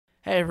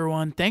Hey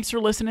everyone, thanks for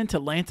listening to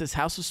Lance's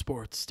House of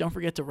Sports. Don't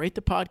forget to rate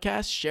the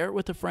podcast, share it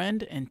with a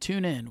friend, and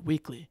tune in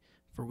weekly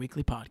for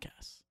weekly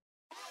podcasts.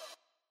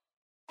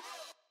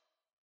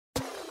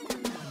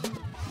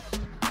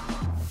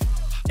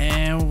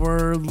 And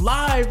we're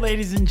live,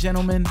 ladies and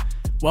gentlemen.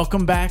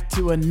 Welcome back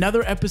to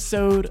another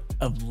episode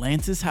of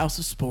Lance's House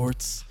of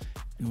Sports.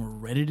 And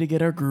we're ready to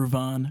get our groove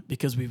on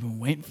because we've been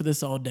waiting for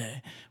this all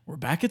day. We're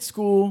back at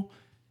school,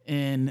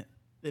 and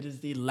it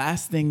is the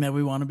last thing that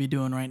we want to be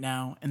doing right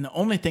now. And the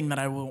only thing that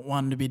I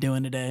wanted to be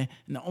doing today,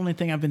 and the only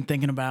thing I've been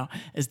thinking about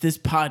is this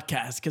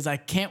podcast because I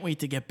can't wait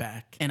to get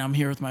back. And I'm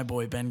here with my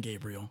boy, Ben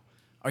Gabriel.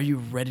 Are you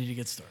ready to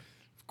get started?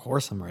 Of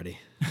course I'm ready.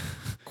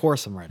 Of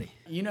course I'm ready.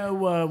 You know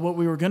what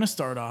we were going to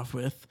start off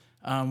with?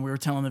 We were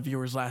telling the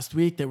viewers last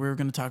week that we were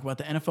going to talk about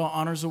the NFL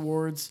Honors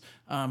Awards,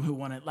 who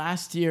won it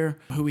last year,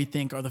 who we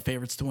think are the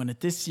favorites to win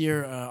it this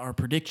year, our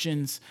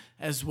predictions,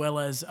 as well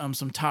as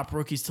some top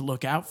rookies to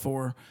look out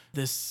for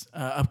this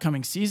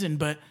upcoming season.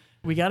 But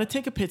we got to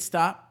take a pit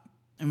stop,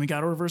 and we got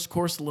to reverse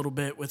course a little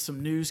bit with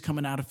some news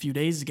coming out a few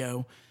days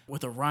ago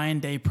with a Ryan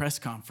Day press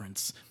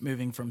conference,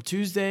 moving from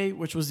Tuesday,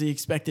 which was the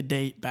expected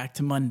date, back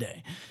to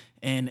Monday.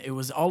 And it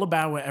was all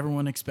about what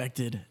everyone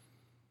expected,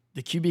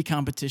 the QB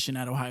competition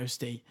at Ohio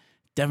State,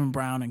 Devin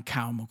Brown and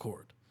Kyle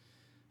McCord.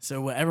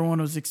 So what everyone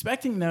was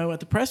expecting, though,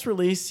 at the press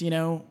release,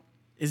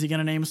 is he going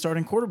to name a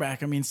starting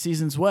quarterback? I mean,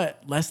 season's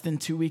what? Less than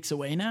 2 weeks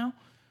away now?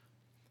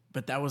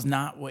 But that was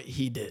not what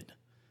he did.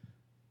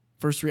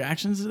 First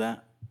reactions to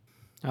that?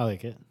 I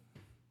like it.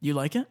 You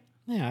like it?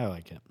 Yeah, I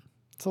like it.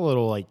 It's a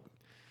little it's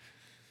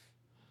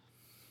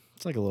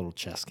like a little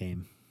chess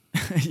game.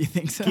 You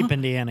think so? Keep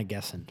Indiana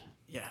guessing.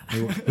 Yeah.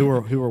 who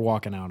were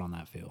walking out on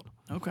that field.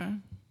 Okay.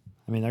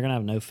 I mean, they're going to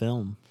have no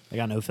film. They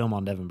got no film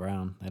on Devin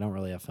Brown. They don't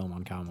really have film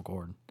on Kyle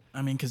McCord.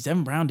 I mean, because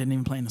Devin Brown didn't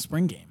even play in the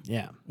spring game.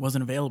 Yeah.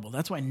 Wasn't available.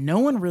 That's why no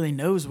one really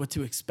knows what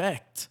to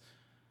expect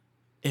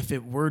if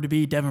it were to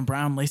be Devin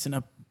Brown lacing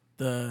up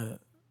the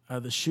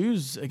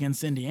shoes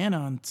against Indiana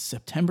on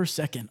September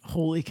 2nd.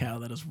 Holy cow,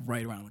 that is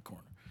right around the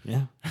corner.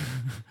 Yeah,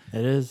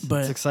 it is.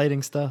 It's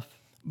exciting stuff.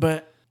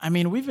 But, I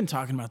mean, we've been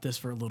talking about this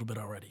for a little bit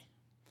already.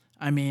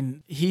 I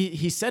mean,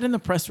 he said in the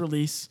press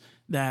release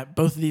that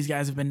both of these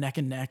guys have been neck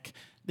and neck.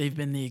 They've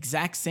been the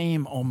exact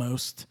same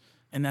almost,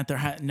 and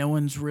that no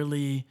one's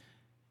really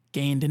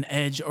gained an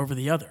edge over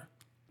the other.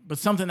 But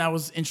something that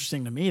was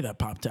interesting to me that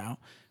popped out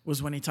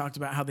was when he talked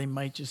about how they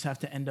might just have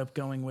to end up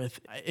going with,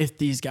 if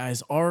these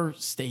guys are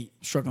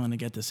struggling to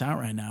get this out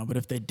right now, but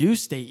if they do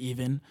stay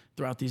even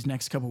throughout these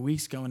next couple of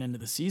weeks going into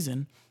the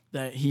season,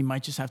 that he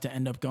might just have to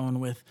end up going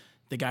with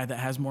the guy that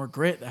has more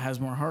grit, that has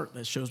more heart,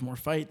 that shows more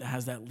fight, that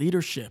has that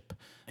leadership,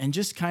 and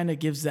just kind of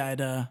gives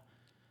that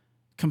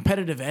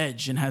competitive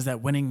edge and has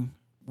that winning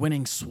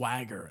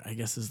swagger, I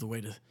guess is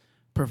the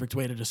perfect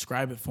way to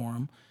describe it for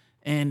him.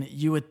 And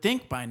you would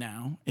think by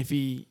now, if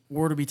he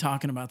were to be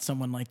talking about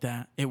someone like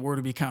that, it were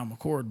to be Kyle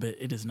McCord, but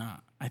it is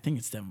not. I think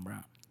it's Devin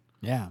Brown.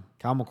 Yeah.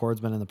 Kyle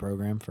McCord's been in the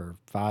program for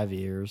 5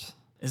 years.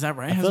 Is that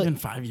right? Has it been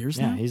 5 years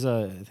now?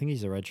 Yeah, I think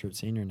he's a redshirt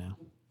senior now.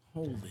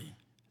 Holy.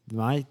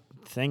 My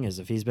thing is,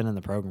 if he's been in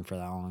the program for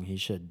that long,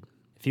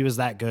 if he was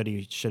that good,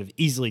 he should have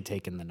easily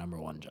taken the number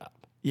one job.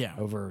 Yeah.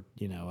 Over,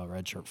 a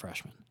redshirt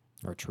freshman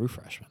or a true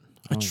freshman.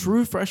 A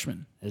true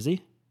freshman. Is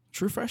he?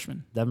 True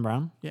freshman. Devin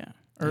Brown? Yeah.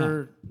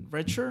 Or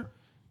redshirt?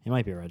 He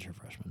might be a redshirt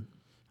freshman.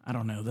 I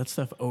don't know. That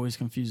stuff always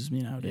confuses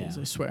me nowadays,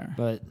 I swear.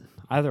 But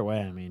either way,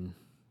 I mean,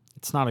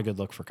 it's not a good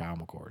look for Kyle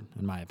McCord,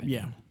 in my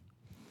opinion. Yeah.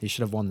 He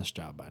should have won this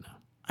job by now.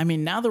 I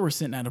mean, now that we're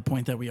sitting at a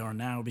point that we are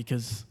now,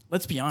 because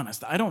let's be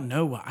honest, I don't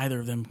know what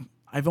either of them.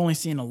 I've only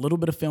seen a little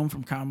bit of film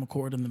from Kyle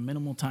McCord in the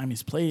minimal time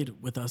he's played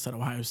with us at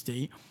Ohio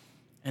State.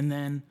 And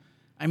then,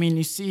 I mean,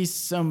 you see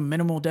some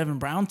minimal Devin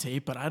Brown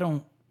tape, but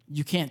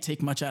you can't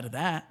take much out of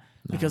that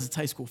because it's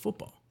high school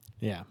football.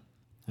 Yeah.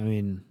 I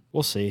mean,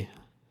 we'll see.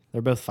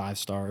 They're both 5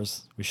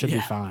 stars. We should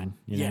be fine,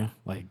 you know?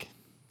 Like,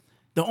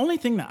 the only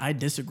thing that I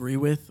disagree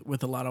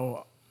with a lot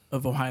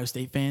of Ohio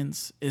State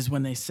fans is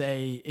when they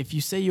say, if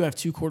you say you have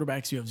 2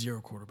 quarterbacks, you have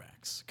 0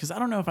 quarterbacks. Because I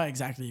don't know if I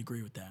exactly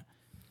agree with that.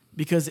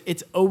 Because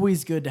it's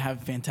always good to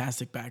have a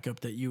fantastic backup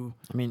that you...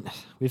 I mean,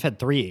 we've had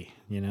 3,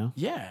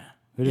 Yeah.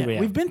 Who did we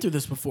have? We've been through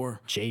this before.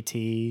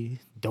 JT,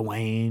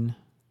 Dwayne...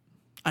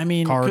 I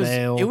mean,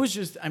 Cardale. It was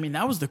just,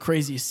 that was the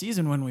craziest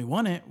season when we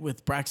won it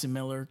with Braxton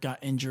Miller, got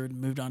injured,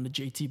 moved on to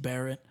JT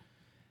Barrett,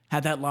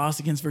 had that loss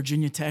against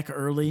Virginia Tech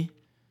early,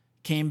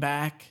 came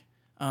back,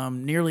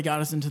 nearly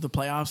got us into the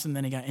playoffs, and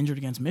then he got injured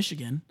against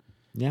Michigan.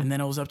 Yeah. And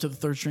then it was up to the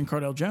third string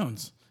Cardale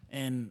Jones.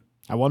 And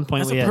at one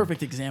point that's a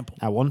perfect example.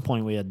 At one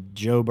point we had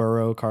Joe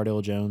Burrow,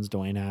 Cardale Jones,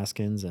 Dwayne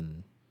Haskins,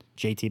 and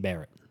JT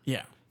Barrett.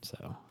 Yeah.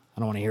 So I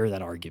don't want to hear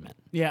that argument.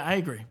 Yeah, I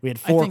agree. We had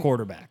 4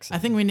 quarterbacks. I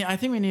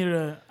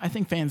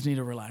think fans need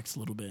to relax a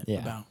little bit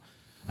about.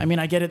 I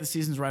get it. The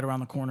season's right around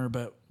the corner,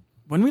 but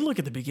when we look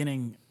at the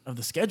beginning of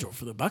the schedule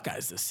for the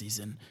Buckeyes this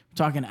season, we're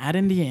talking at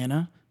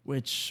Indiana,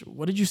 which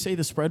what did you say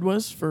the spread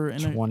was for?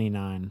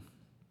 29.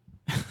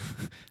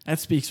 That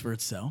speaks for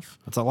itself.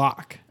 That's a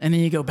lock. And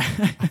then you go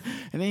back,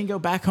 and then you go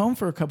back home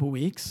for a couple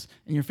weeks,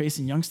 and you're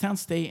facing Youngstown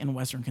State and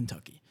Western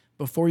Kentucky.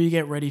 before you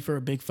get ready for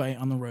a big fight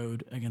on the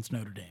road against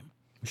Notre Dame.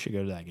 We should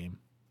go to that game.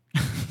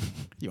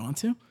 You want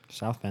to?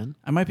 South Bend.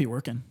 I might be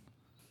working.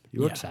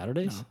 You work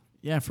Saturdays? No.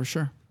 Yeah, for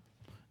sure.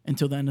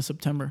 Until the end of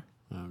September.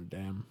 Oh,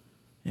 damn.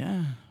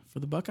 Yeah,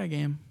 for the Buckeye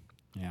game.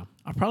 Yeah.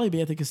 I'll probably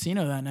be at the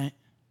casino that night.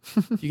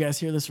 If you guys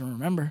hear this and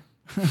remember,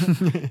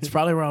 it's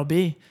probably where I'll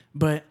be.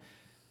 But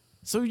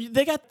so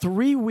they got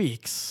 3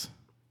 weeks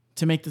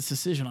to make this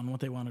decision on what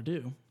they want to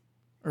do,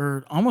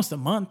 or almost a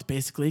month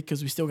basically,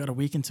 because we still got a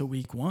week until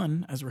week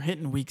 1 as we're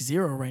hitting week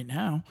 0 right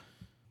now.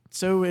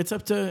 So it's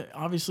up to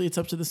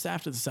the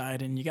staff to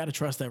decide, and you got to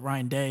trust that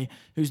Ryan Day,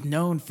 who's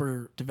known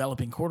for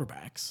developing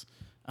quarterbacks,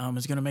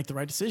 is going to make the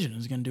right decision.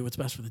 Is going to do what's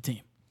best for the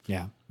team.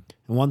 Yeah.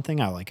 And one thing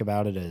I like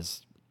about it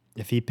is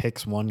if he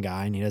picks one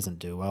guy and he doesn't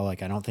do well,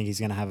 like I don't think he's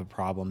going to have a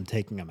problem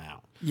taking him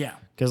out. Yeah.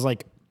 Because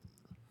like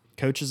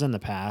coaches in the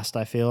past,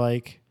 I feel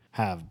like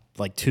have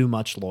like too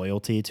much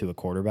loyalty to a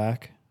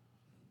quarterback.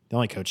 The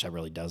only coach that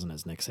really doesn't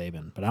is Nick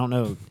Saban. But I don't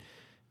know.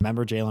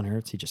 Remember Jalen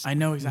Hurts? I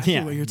know exactly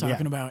what you're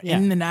talking about. Yeah.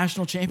 In the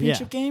national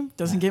championship game?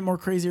 Doesn't get more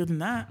crazier than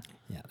that.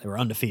 Yeah, they were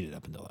undefeated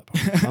up until that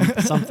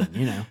point. Something,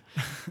 you know.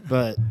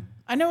 But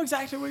I know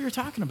exactly what you're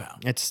talking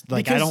about. it's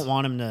like I don't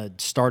want him to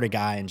start a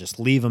guy and just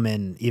leave him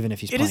in even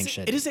if he's playing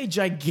shit. It is a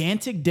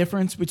gigantic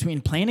difference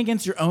between playing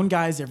against your own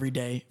guys every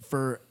day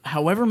for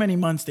however many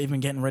months they've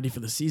been getting ready for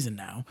the season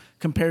now,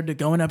 compared to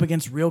going up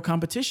against real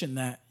competition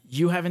that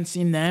you haven't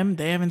seen them,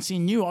 they haven't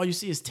seen you. All you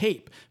see is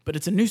tape, but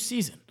it's a new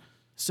season.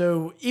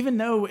 So even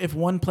though if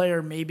one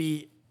player may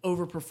be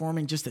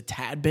overperforming just a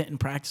tad bit in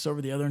practice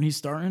over the other and he's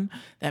starting,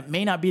 that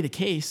may not be the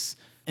case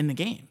in the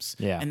games.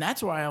 Yeah. And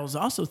that's why I was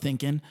also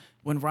thinking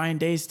when Ryan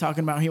Day's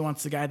talking about he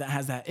wants the guy that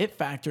has that it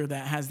factor,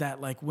 that has that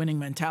like winning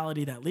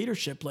mentality, that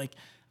leadership, like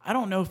I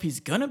don't know if he's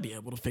going to be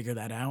able to figure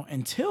that out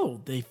until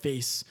they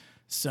face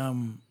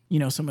some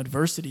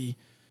adversity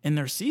in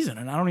their season.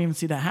 And I don't even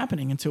see that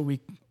happening until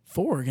week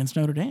 4 against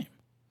Notre Dame.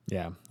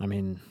 Yeah. I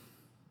mean,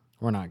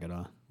 we're not going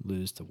to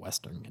lose to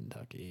Western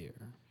Kentucky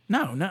or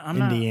No,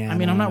 I'm Indiana. not. I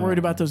mean, I'm not worried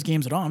about those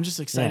games at all. I'm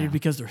just excited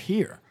because they're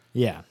here.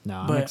 Yeah, no,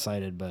 I'm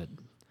excited, but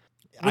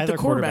either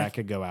quarterback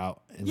could go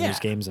out in those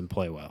games and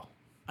play well.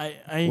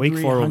 I week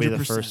agree 4 will 100%. be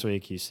the first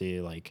week you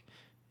see like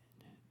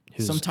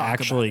who's Some talk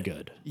actually about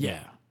it. good.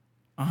 Yeah,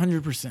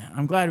 100%.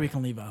 I'm glad we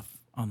can leave off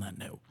on that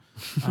note.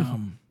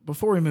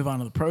 Before we move on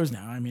to the pros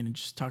now, I mean,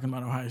 just talking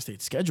about Ohio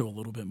State's schedule a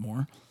little bit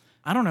more.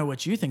 I don't know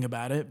what you think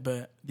about it,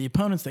 but the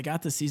opponents they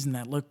got this season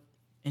that look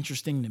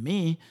interesting to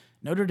me,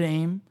 Notre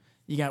Dame,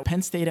 you got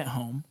Penn State at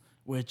home,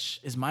 which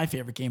is my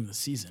favorite game of the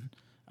season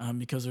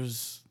because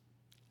there's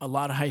a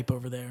lot of hype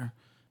over there,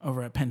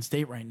 over at Penn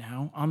State right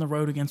now. On the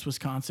road against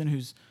Wisconsin,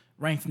 who's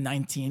ranked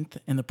 19th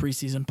in the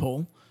preseason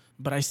poll,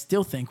 but I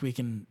still think we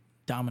can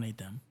dominate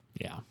them.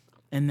 Yeah.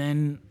 And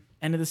then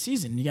end of the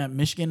season, you got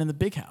Michigan in the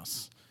Big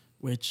House,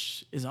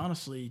 which is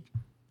honestly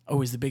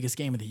always the biggest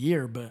game of the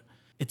year, but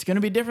it's going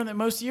to be different than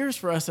most years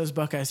for us as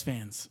Buckeyes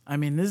fans. I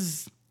mean, this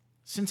is,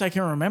 since I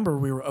can remember,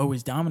 we were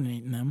always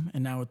dominating them,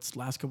 and now it's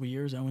last couple of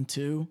years,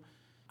 0-2.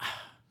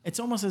 It's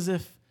almost as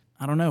if,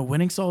 I don't know,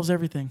 winning solves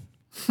everything.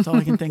 That's all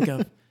I can think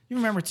of. You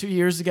remember 2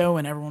 years ago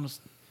when everyone was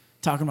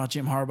talking about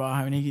Jim Harbaugh,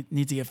 how he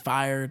needs to get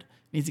fired,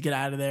 needs to get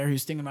out of there. He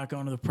was thinking about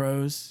going to the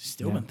pros. He's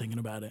still been thinking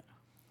about it.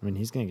 I mean,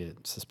 he's going to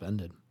get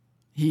suspended.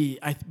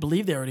 I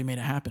believe they already made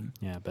it happen.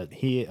 Yeah, but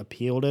he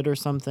appealed it or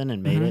something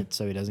and made it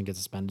so he doesn't get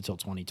suspended until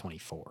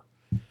 2024.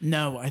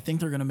 No, I think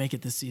they're going to make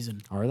it this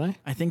season. Are they?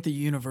 I think the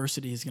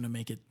university is going to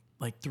make it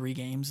like 3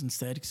 games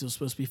instead because it was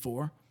supposed to be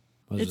 4.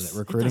 Was it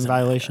recruiting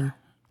violation? Matter.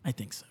 I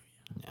think so.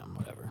 Yeah,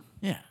 whatever.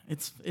 Yeah,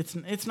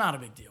 it's not a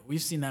big deal.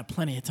 We've seen that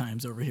plenty of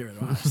times over here at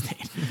Ohio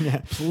State.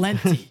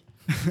 Plenty.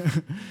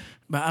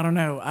 But I don't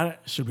know.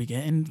 Should we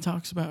get into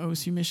talks about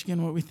OSU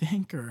Michigan, what we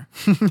think, or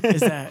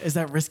is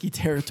that risky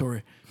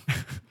territory?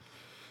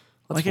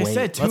 Like I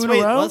said, 2 in a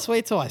row. Let's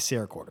wait till I see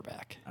our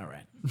quarterback. All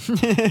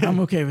right, I'm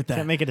okay with that.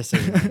 Can't make a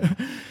decision.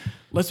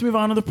 Let's move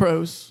on to the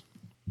pros.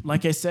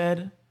 Like I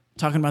said,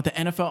 talking about the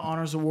NFL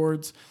Honors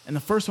Awards, and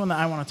the first one that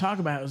I want to talk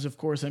about is, of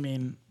course, I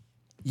mean,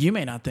 you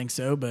may not think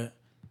so, but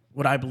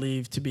what I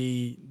believe to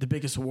be the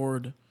biggest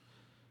award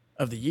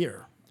of the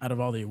year out of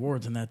all the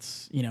awards, and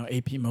that's,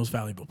 AP Most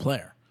Valuable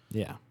Player.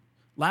 Yeah.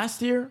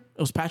 Last year,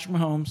 it was Patrick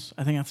Mahomes.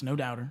 I think that's no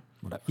doubter.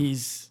 Whatever.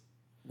 He's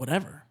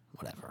whatever.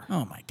 Whatever.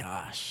 Oh, my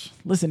gosh.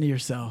 Listen to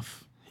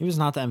yourself. He was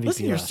not the MVP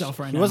Listen to yourself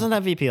right now. He wasn't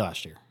MVP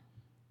last year.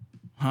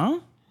 Huh?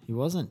 He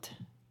wasn't.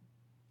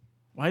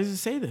 Why does it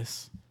say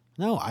this?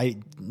 No,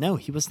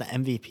 he was the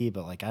MVP,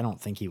 but I don't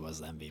think he was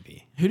the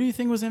MVP. Who do you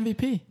think was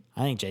MVP?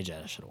 I think Jay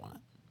Jettis should have won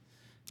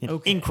it.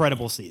 Okay.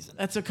 Incredible season.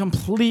 That's a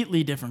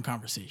completely different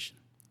conversation.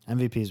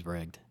 MVP's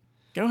rigged.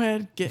 Go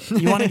ahead.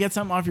 You want to get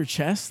something off your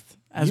chest?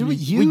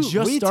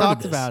 We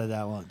talked about it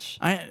at lunch.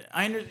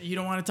 You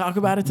don't want to talk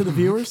about it to the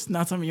viewers?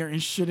 Not something you're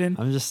interested in?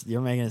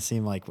 You're making it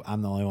seem like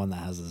I'm the only one that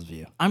has this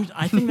view.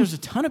 I think there's a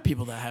ton of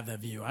people that have that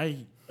view.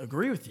 I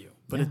agree with you,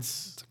 but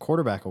it's a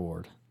quarterback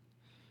award.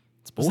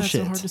 It's bullshit. Is that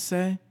so hard to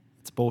say?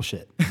 It's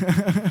bullshit.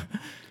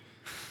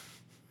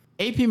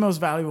 AP Most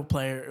Valuable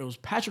Player, it was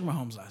Patrick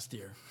Mahomes last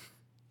year.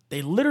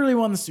 They literally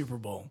won the Super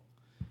Bowl.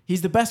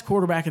 He's the best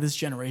quarterback of this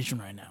generation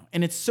right now.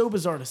 And it's so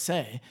bizarre to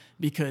say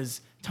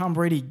because Tom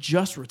Brady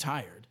just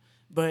retired.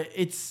 But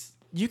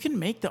you can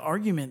make the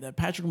argument that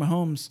Patrick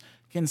Mahomes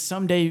can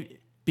someday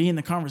be in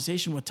the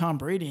conversation with Tom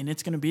Brady, and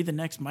it's going to be the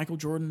next Michael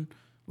Jordan,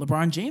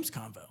 LeBron James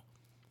convo.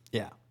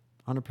 Yeah,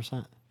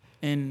 100%.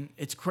 And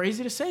it's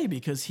crazy to say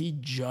because he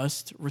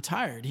just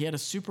retired. He had a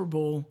Super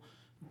Bowl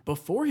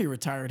before he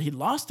retired. He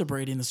lost to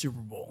Brady in the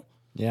Super Bowl.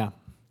 Yeah.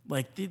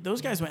 Like,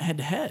 those guys went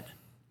head-to-head.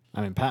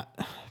 I mean, Pat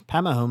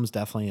Mahomes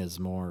definitely is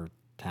more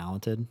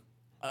talented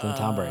than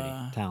Tom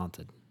Brady.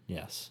 Talented,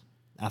 yes.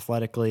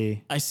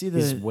 Athletically,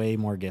 he's way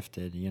more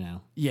gifted,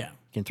 Yeah.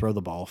 Can throw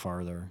the ball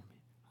farther.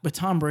 But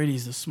Tom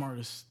Brady's the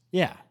smartest.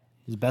 Yeah.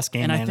 He's the best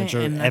game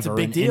manager ever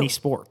in any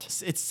sport.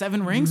 It's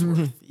 7 rings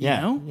worth, you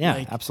know?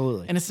 Yeah,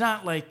 absolutely. And it's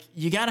not like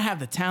you got to have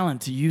the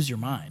talent to use your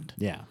mind.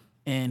 Yeah.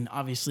 And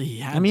obviously he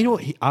had. I mean,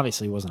 he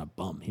obviously wasn't a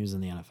bum. He was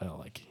in the NFL.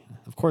 Like,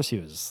 of course he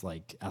was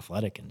like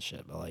athletic and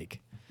shit, but like,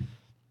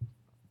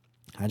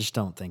 I just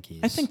don't think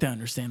he's. I think they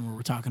understand what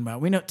we're talking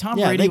about. We know Tom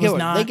Brady was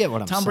not. They get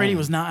what I'm saying. Tom Brady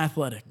was not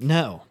athletic.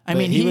 No, I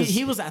mean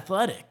he was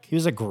athletic. He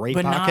was a great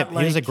pocket.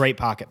 He was a great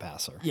pocket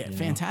passer. Yeah,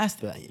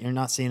 fantastic. But you're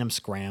not seeing him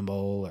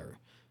scramble or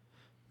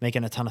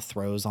making a ton of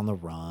throws on the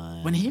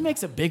run. When he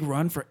makes a big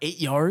run for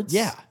 8 yards,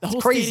 the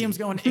whole stadium's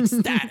going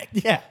ecstatic.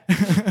 Yeah,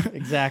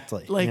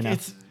 exactly. Like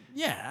it's.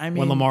 Yeah, I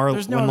mean, when Lamar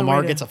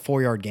gets a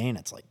 4-yard gain,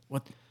 it's like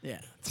what? Yeah,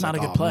 it's not a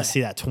good play. I'm gonna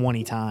see that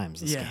 20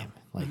 times this game.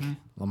 Like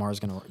Lamar's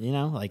gonna,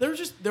 like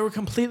they were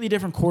completely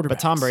different quarterbacks. But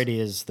Tom Brady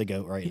is the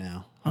GOAT right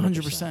now,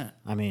 100%.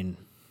 I mean,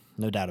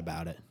 no doubt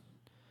about it.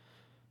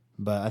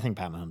 But I think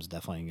Pat Mahomes is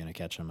definitely gonna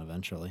catch him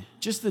eventually.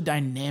 Just the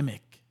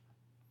dynamic.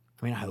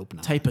 I mean, I hope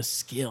not. Type of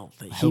skill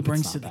that he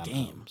brings to the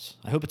game.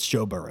 I hope it's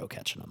Joe Burrow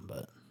catching him,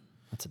 but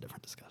that's a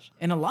different discussion.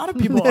 And a lot of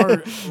people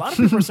are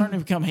starting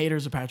to become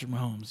haters of Patrick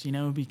Mahomes,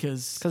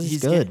 because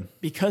he's good.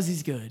 Because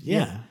he's good.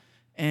 Yeah.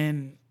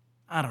 And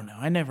I don't know.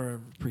 I never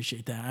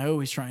appreciate that. I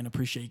always try and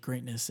appreciate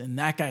greatness, and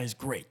that guy is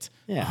great.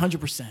 Yeah.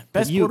 100%.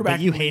 Best quarterback.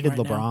 But you hated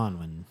LeBron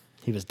when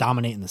he was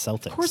dominating the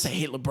Celtics. Of course I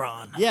hate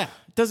LeBron. Yeah.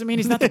 Doesn't mean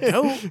he's not the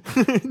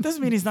GOAT.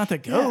 Doesn't mean he's not the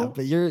GOAT.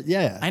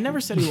 Yeah, but I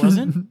never said he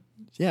wasn't.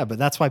 Yeah, but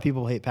that's why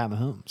people hate Pat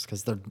Mahomes,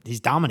 because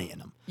he's dominating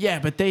them. Yeah,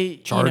 but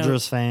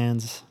Chargers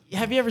fans.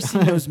 Have you ever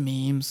seen those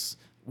memes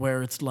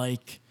where it's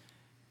like,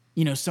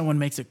 someone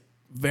makes a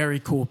very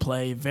cool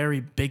play, very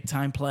big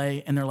time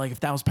play, and they're like, if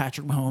that was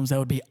Patrick Mahomes, that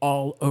would be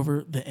all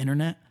over the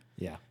internet?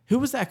 Yeah. Who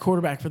was that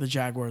quarterback for the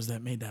Jaguars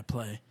that made that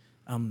play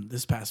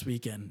this past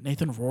weekend?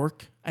 Nathan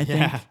Rourke, I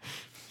think.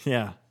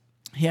 Yeah.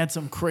 He had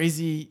some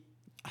crazy.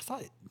 I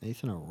thought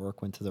Nathan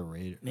Rourke went to the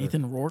Raiders.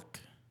 Nathan Rourke?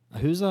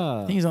 Who's I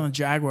think he's on the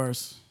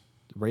Jaguars.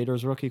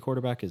 Raiders rookie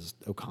quarterback is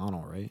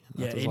O'Connell, right?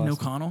 Aiden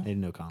O'Connell.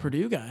 Aiden O'Connell.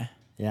 Purdue guy.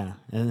 Yeah.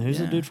 And who's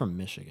the dude from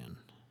Michigan?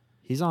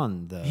 He's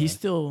on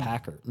the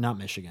Packers. Not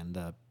Michigan,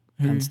 the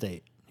Penn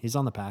State. He's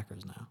on the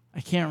Packers now.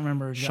 I can't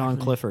remember exactly.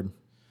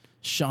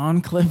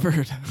 Sean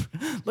Clifford.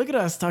 Look at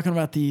us talking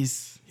about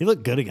these. He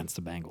looked good against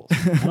the Bengals.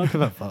 I don't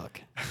give a fuck.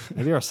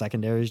 Maybe our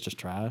secondary is just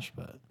trash,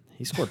 but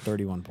he scored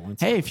 31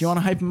 points. Hey, if you want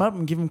to hype him up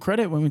and give him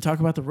credit when we talk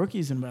about the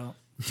rookies in about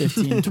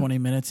 15, 20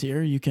 minutes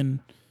here, you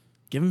can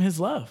give him his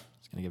love.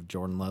 Gonna give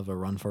Jordan Love a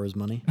run for his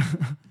money.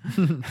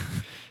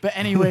 But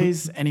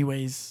anyways,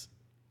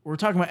 we're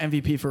talking about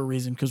MVP for a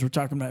reason, because we're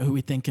talking about who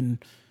we think can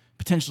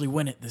potentially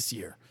win it this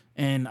year.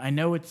 And I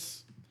know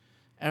it's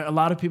a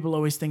lot of people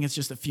always think it's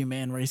just a few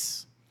man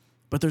race,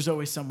 but there's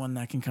always someone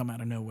that can come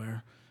out of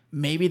nowhere.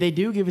 Maybe they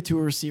do give it to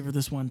a receiver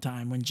this one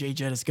time when Jay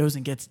Jettis goes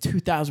and gets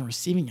 2,000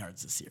 receiving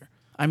yards this year.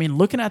 I mean,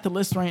 looking at the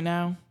list right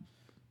now,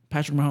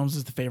 Patrick Mahomes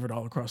is the favorite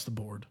all across the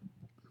board,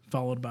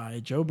 followed by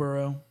Joe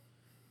Burrow,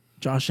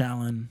 Josh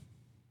Allen,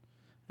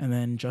 and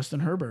then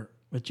Justin Herbert,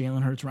 with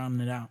Jalen Hurts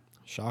rounding it out.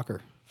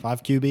 Shocker.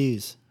 5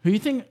 QBs. Who you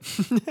think?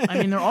 I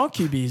mean, they're all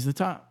QBs, the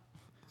top.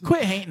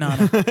 Quit hating on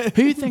him.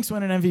 Who you think's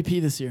winning MVP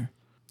this year?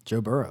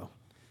 Joe Burrow.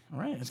 All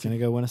right. It's going to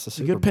go win us a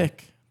Super Bowl.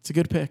 It's a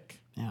good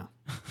pick. Yeah.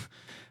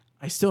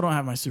 I still don't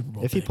have my Super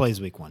Bowl pick. He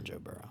plays week 1, Joe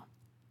Burrow.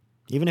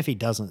 Even if he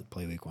doesn't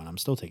play week 1, I'm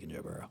still taking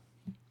Joe Burrow.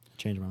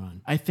 Change my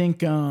mind. I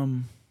think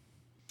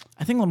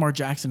Lamar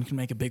Jackson can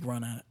make a big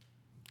run at it.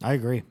 I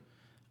agree.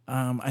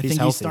 I think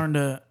he's starting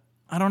to.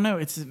 I don't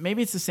know.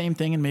 Maybe it's the same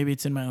thing, and maybe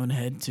it's in my own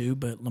head too.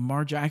 But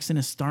Lamar Jackson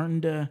is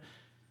starting to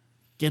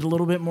get a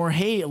little bit more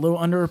hate, a little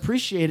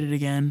underappreciated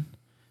again,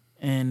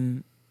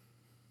 and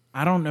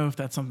I don't know if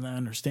that's something I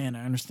understand.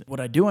 What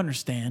I do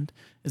understand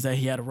is that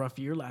he had a rough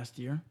year last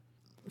year,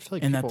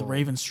 and that the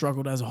Ravens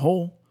struggled as a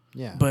whole.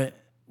 Yeah. But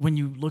when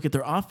you look at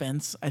their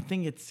offense, I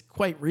think it's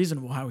quite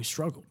reasonable how he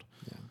struggled.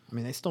 Yeah. I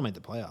mean, they still made the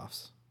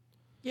playoffs.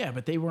 Yeah,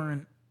 but they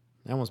weren't.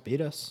 They almost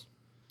beat us.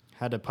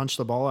 Had to punch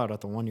the ball out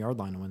at the 1-yard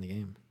line to win the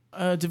game.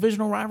 A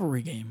divisional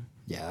rivalry game.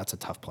 Yeah, that's a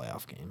tough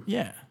playoff game.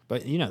 Yeah.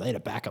 But, they had a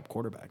backup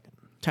quarterback.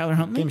 Tyler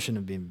Huntley? The game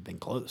shouldn't have been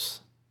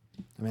close.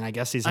 I mean, I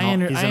guess he's an I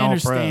all-pro.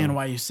 understand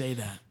why you say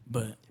that,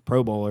 but...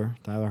 Pro Bowler,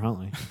 Tyler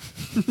Huntley.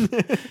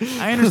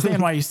 I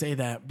understand why you say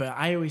that, but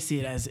I always see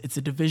it as it's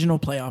a divisional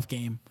playoff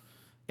game.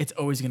 It's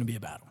always going to be a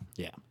battle.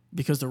 Yeah.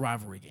 Because they're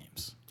rivalry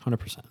games.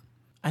 100%.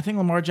 I think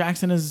Lamar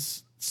Jackson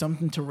is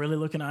something to really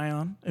look an eye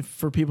on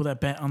for people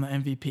that bet on the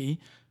MVP.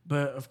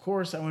 But of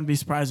course, I wouldn't be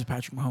surprised if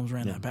Patrick Mahomes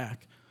ran that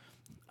back.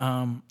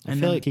 I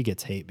feel like he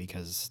gets hate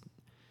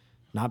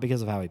not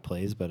because of how he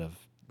plays, but of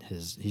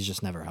he's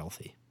just never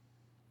healthy.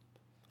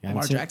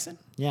 Lamar Jackson?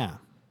 Yeah.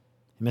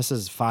 He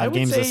misses 5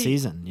 games this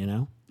season, you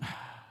know?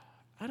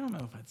 I don't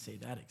know if I'd say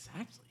that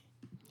exactly.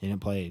 He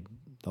didn't play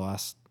the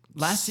last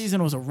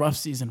season was a rough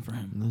season for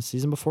him. The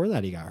season before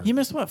that, he got hurt. He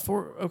missed what?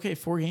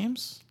 4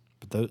 games?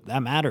 But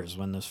that matters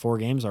when those 4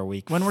 games are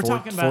week when we're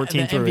talking about the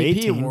MVP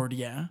 18. award,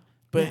 yeah.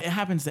 But it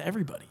happens to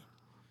everybody.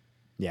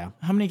 Yeah.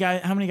 How many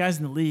guys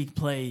in the league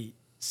play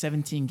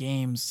 17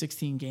 games,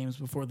 16 games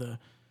before the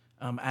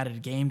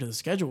added game to the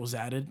schedule was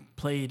added,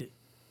 played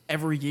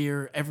every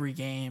year, every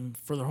game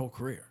for their whole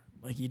career?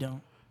 Like, you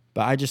don't.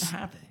 But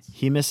happens.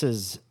 He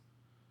misses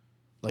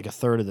like a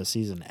third of the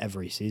season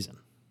every season.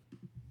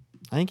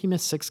 I think he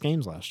missed 6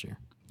 games last year.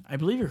 I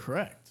believe you're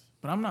correct,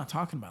 but I'm not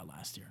talking about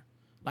last year.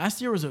 Last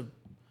year was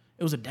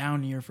a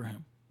down year for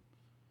him.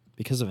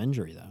 Because of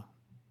injury, though.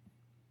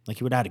 Like,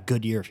 he would have had a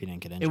good year if he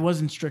didn't get injured. It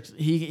wasn't strict.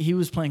 He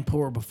was playing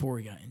poor before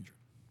he got injured.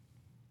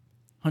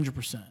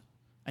 100%.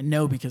 I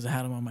know because I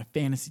had him on my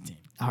fantasy team.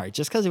 All right,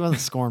 just because he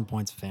wasn't scoring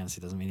points in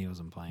fantasy doesn't mean he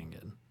wasn't playing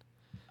good.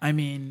 I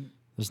mean,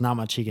 there's not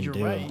much he can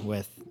do right.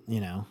 with,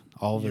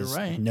 all of his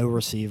no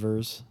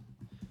receivers.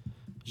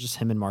 It's just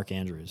him and Mark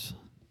Andrews.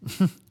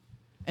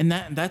 And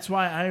that's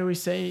why I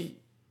always say,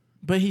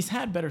 but he's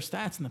had better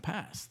stats in the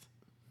past.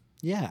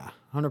 Yeah,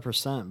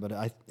 100%.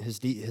 But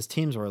his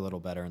teams were a little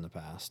better in the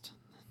past.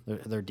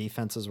 Their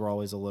defenses were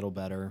always a little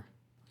better.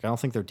 I don't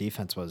think their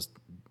defense was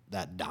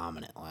that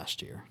dominant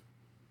last year.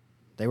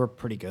 They were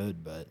pretty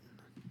good, but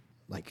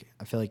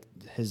I feel like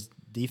his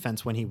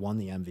defense when he won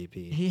the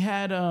MVP. He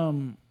had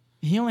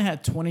he only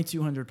had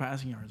 2,200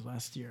 passing yards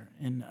last year,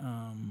 and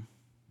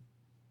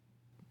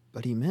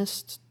but he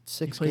missed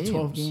 6 games. He played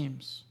 12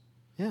 games.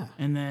 Yeah,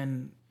 and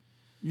then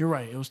you're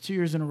right. It was 2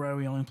 years in a row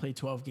he only played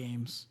 12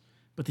 games,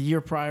 but the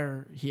year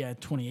prior he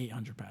had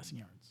 2,800 passing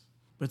yards.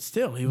 But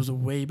still, he was a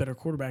way better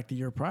quarterback the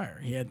year prior.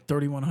 He had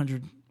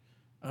 3,100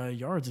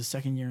 yards his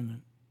second year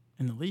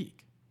in the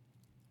league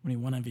when he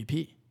won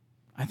MVP.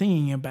 I think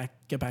he can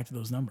get back to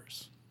those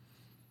numbers,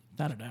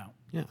 without a doubt.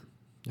 Yeah,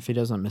 if he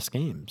doesn't miss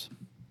games.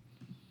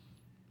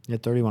 He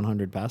had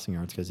 3,100 passing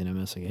yards because he didn't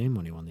miss a game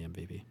when he won the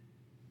MVP.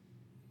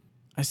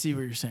 I see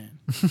what you're saying.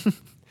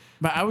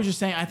 But I was just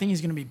saying I think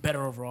he's going to be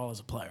better overall as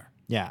a player.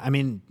 Yeah, I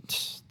mean,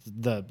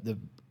 the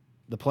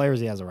players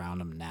he has around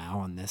him now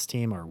on this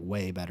team are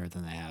way better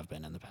than they have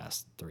been in the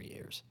past 3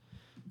 years.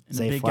 And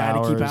the big guy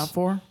to keep out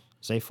for?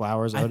 Zay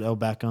Flowers, Odell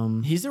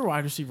Beckham. He's their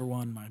wide receiver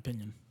 1, in my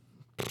opinion.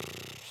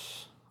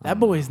 That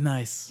boy's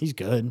nice. He's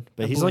good,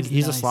 but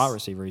he's a slot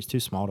receiver. He's too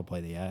small to play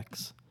the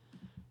X.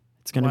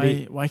 It's gonna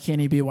be. Why can't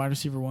he be a wide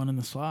receiver 1 in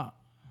the slot?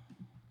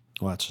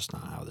 Well, that's just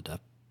not how the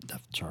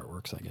depth chart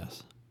works, I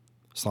guess.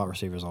 Slot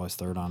receiver is always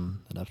third on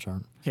the depth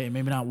chart. Okay,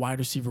 maybe not wide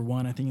receiver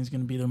 1. I think he's going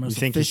to be their most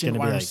efficient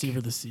wide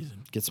receiver this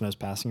season. Gets the most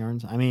passing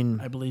yards? I mean,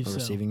 I believe so.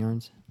 Receiving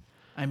yards?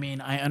 I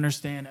mean, I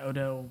understand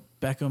Odell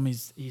Beckham.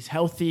 He's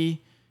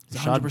healthy.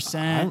 He's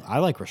 100%. I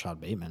like Rashad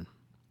Bateman.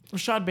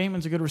 Rashad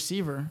Bateman's a good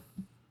receiver.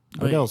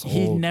 But Odell's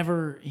he old.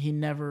 never,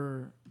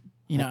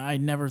 I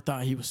never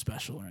thought he was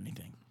special or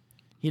anything.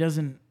 He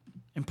doesn't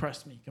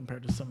impress me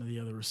compared to some of the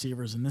other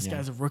receivers. And this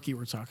guy's a rookie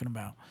we're talking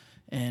about.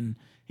 And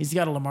he's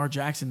got a Lamar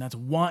Jackson that's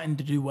wanting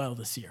to do well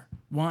this year,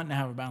 wanting to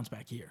have a bounce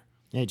back year.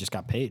 Yeah, he just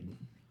got paid.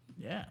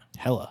 Yeah.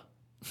 Hella.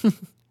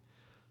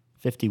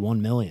 $51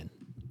 million.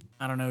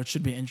 I don't know. It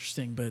should be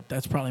interesting, but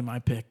that's probably my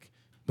pick.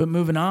 But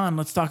moving on,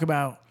 let's talk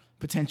about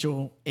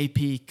potential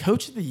AP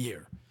Coach of the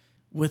Year,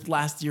 with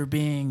last year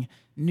being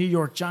New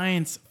York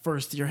Giants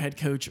first-year head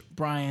coach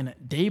Brian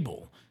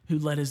Daboll, who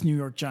led his New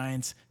York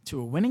Giants to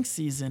a winning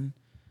season,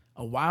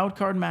 a wild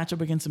card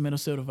matchup against the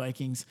Minnesota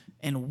Vikings,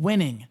 and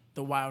winning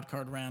the wild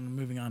card round and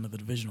moving on to the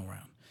divisional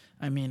round.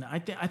 I mean, I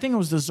think it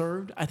was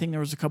deserved. I think there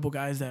was a couple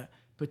guys that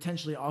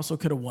potentially also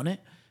could have won it.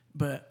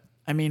 But,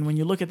 I mean, when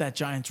you look at that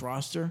Giants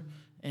roster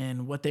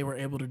and what they were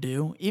able to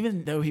do,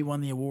 even though he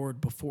won the award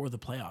before the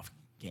playoff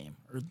game,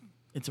 or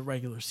it's a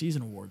regular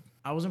season award,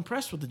 I was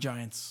impressed with the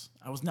Giants.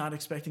 I was not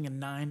expecting a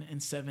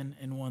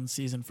 9-7-1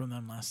 season from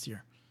them last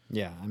year.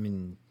 Yeah, I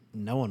mean,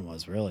 no one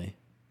was really.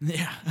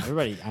 Yeah.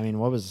 Everybody, I mean,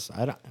 what was,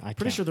 I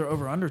pretty sure their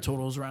over-under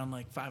total is around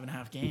like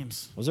 5.5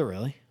 games. Was it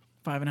really?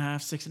 5.5,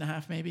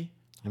 6.5 maybe.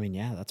 I mean,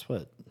 yeah, that's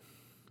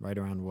right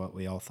around what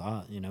we all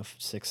thought,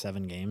 6,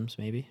 7 games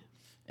maybe.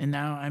 And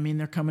now, I mean,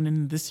 they're coming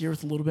in this year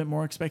with a little bit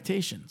more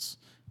expectations.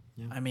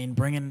 Yeah. I mean,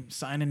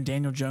 signing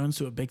Daniel Jones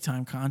to a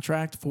big-time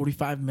contract,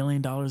 $45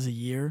 million a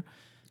year.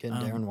 Getting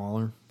Darren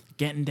Waller.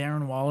 Getting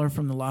Darren Waller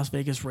from the Las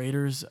Vegas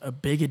Raiders, a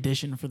big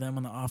addition for them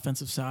on the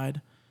offensive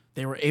side.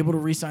 They were able to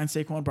re-sign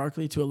Saquon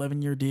Barkley to an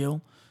 11-year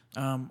deal.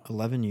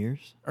 11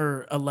 years?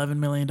 Or $11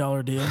 million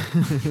deal.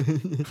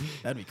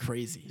 That'd be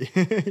crazy.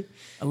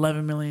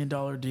 $11 million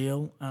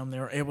deal. They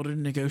were able to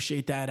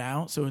negotiate that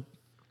out. So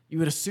you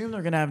would assume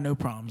they're going to have no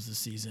problems this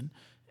season.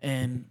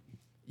 And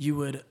you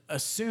would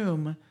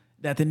assume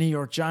that the New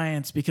York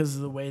Giants, because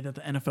of the way that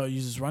the NFL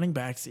uses running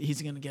backs,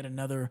 he's going to get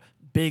another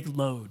big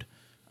load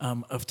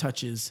of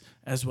touches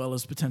as well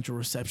as potential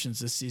receptions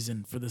this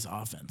season for this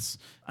offense.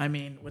 I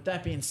mean, with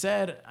that being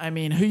said, I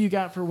mean, who you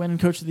got for winning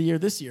Coach of the Year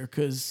this year?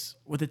 Because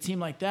with a team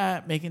like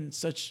that making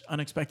such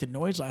unexpected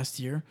noise last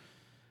year,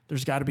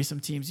 there's got to be some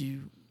teams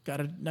you got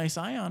a nice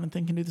eye on and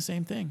think can do the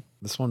same thing.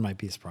 This one might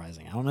be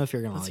surprising. I don't know if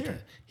you're going to like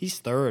it. He's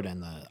third in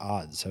the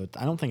odds, so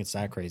I don't think it's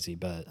that crazy,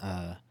 but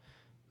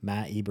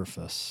Matt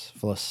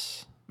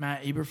Eberflus.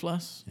 Matt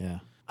Eberflus? Yeah.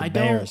 The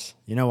Bears.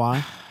 You know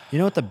why? You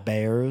know what the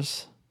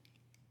Bears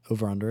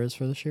over-under is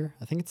for this year?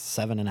 I think it's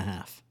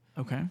 7.5.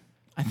 Okay.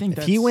 I think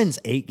if he wins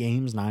 8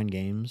 games, 9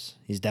 games,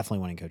 he's definitely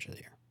winning Coach of the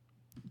Year.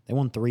 They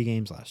won 3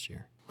 games last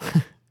year.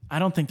 I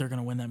don't think they're going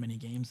to win that many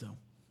games, though.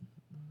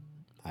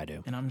 I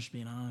do. And I'm just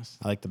being honest.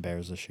 I like the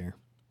Bears this year.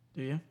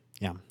 Do you?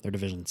 Yeah. Their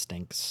division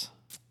stinks.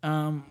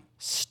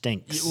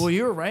 Stinks. Well,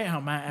 you were right how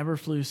Matt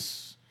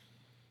Eberflus,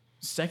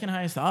 second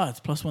highest odds,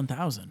 plus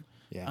 1,000.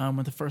 Yeah.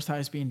 With the first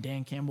highest being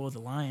Dan Campbell with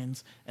the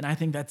Lions. And I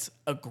think that's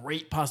a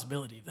great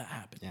possibility of that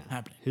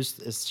happening.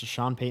 Is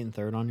Sean Payton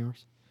third on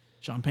yours?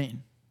 Sean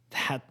Payton.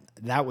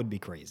 That would be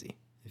crazy.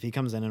 If he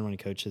comes in and wins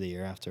Coach of the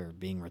Year after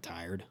being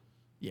retired.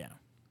 Yeah.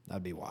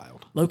 That'd be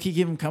wild. Low-key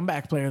give him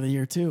comeback player of the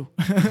year, too.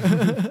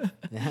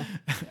 Yeah.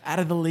 Out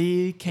of the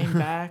league, came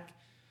back.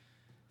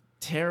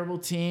 Terrible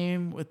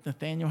team with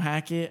Nathaniel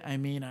Hackett. I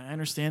mean, I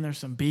understand there's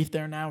some beef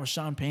there now with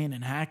Sean Payton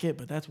and Hackett,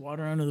 but that's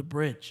water under the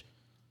bridge.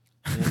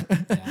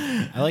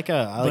 Yeah. I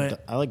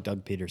like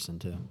Doug Peterson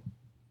too.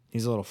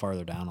 He's a little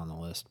farther down on the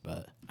list,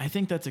 but I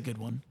think that's a good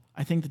one.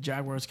 I think the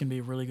Jaguars can be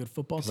a really good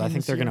football team. I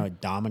think they're going to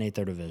dominate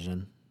their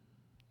division,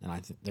 and I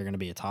think they're going to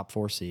be a top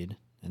 4 seed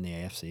in the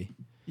AFC.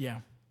 Yeah.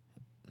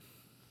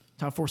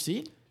 Top 4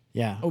 seed?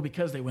 Yeah. Oh,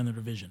 because they win their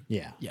division.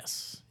 Yeah.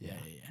 Yes. Yeah.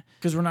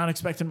 Because we're not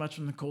expecting much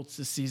from the Colts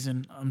this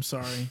season. I'm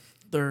sorry.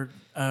 They're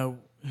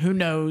who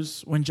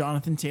knows when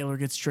Jonathan Taylor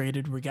gets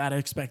traded? We got to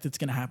expect it's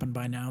going to happen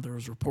by now. There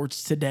was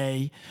reports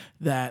today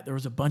that there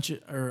was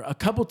a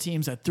couple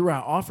teams that threw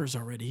out offers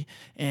already,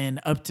 and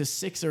up to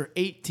 6 or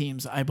 8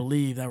 teams, I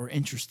believe, that were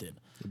interested.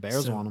 The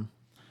Bears want him.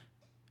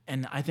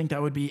 And I think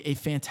that would be a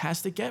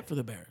fantastic get for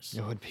the Bears.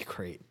 It would be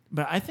great.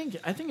 But I think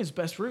his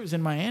best route is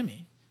in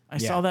Miami. I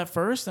saw that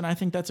first, and I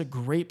think that's a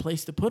great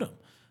place to put him.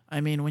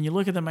 I mean, when you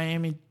look at the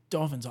Miami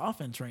Dolphins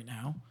offense right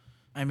now,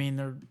 I mean,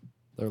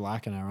 they're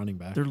lacking at running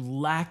back. They're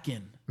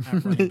lacking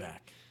at running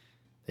back.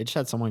 They just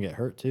had someone get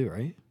hurt too,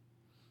 right?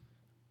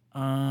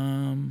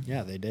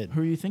 Yeah, they did.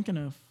 Who are you thinking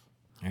of?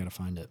 I gotta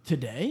find it.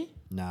 Today?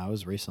 No, it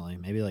was recently.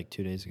 Maybe like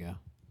 2 days ago.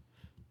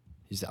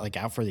 He's like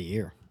out for the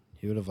year.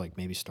 He would have like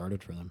maybe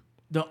started for them.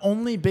 The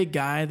only big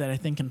guy that I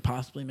think can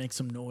possibly make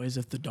some noise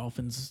if the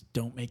Dolphins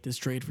don't make this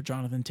trade for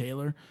Jonathan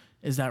Taylor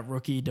is that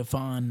rookie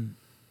Devon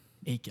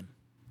Achane.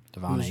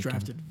 Who was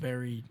drafted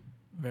very,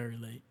 very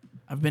late.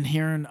 I've been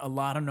hearing a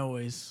lot of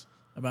noise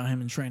about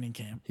him in training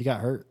camp. He got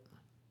hurt.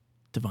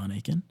 Devon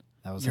Achane?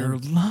 That was You're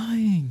him.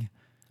 lying.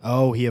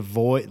 Oh, he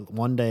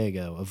one day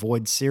ago,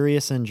 avoid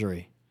serious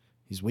injury.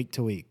 He's week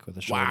to week with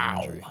a shoulder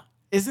injury.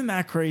 Isn't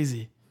that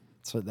crazy?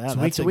 So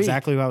that's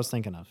exactly what I was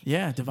thinking of.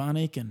 Yeah, Devon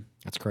Achane.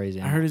 That's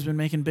crazy. I heard he's been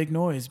making big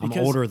noise. I'm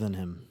older than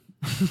him.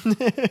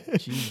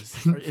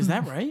 Jeez. Is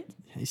that right?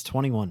 He's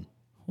 21.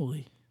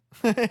 Holy.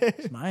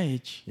 It's my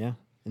age. Yeah.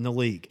 In the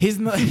league. He's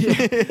in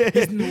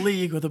the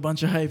league with a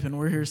bunch of hype, and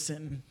we're here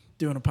sitting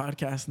doing a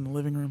podcast in the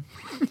living room.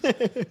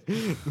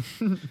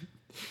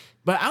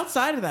 But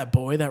outside of that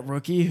boy, that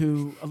rookie,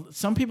 who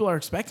some people are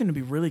expecting to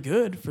be really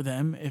good for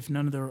them if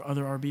none of their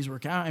other RBs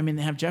work out. I mean,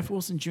 they have Jeff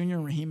Wilson Jr.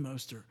 and Raheem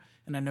Mostert.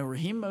 And I know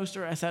Raheem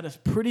Mostert has had a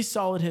pretty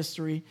solid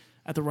history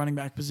at the running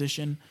back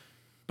position.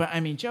 But, I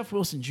mean, Jeff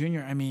Wilson Jr.,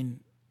 I mean,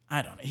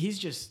 I don't know.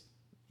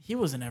 He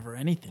wasn't ever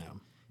anything.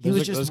 No. He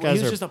was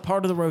just a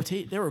part of the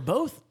rotation. They were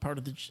both part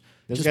of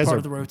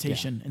the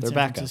rotation in San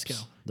Francisco.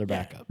 They're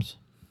backups.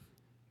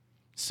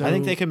 So I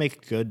think they could make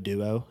a good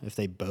duo if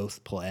they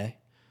both play.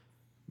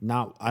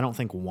 I don't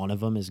think one of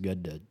them is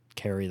good to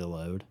carry the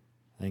load.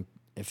 I think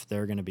if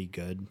they're going to be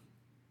good,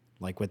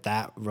 like with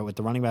the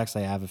running backs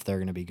they have, if they're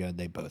going to be good,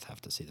 they both have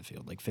to see the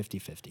field, like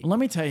 50-50. Let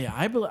me tell you,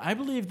 I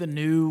believe the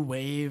new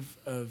wave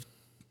of,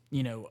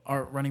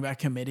 our running back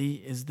committee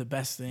is the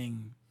best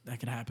thing that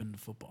could happen to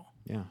football.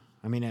 Yeah.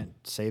 I mean, it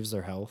saves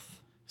their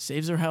health.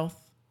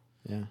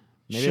 Yeah.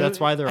 Maybe that's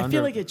why they're I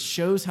feel like it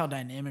shows how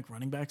dynamic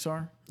running backs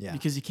are. Yeah.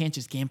 Because you can't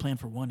just game plan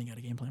for one. You got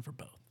to game plan for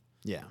both.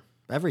 Yeah.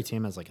 Every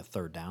team has like a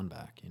third down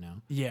back,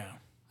 Yeah.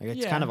 Like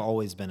it's kind of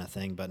always been a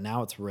thing, but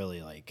now it's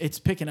really like... It's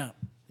picking up.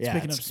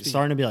 It's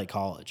starting to be like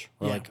college,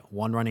 where like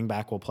one running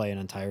back will play an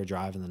entire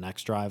drive, and the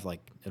next drive, like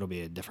it'll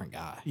be a different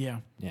guy. Yeah.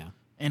 Yeah.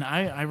 And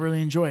I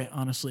really enjoy it,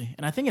 honestly.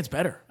 And I think it's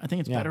better. I think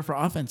it's better for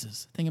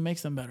offenses. I think it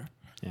makes them better.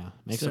 Yeah.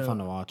 Makes it fun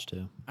to watch,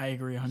 too. I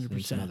agree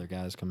 100%. Some other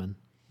guys come in.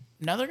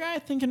 Another guy I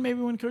think can maybe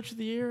win Coach of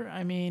the Year.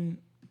 I mean,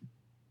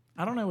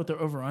 I don't know what their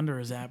over-under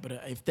is at, but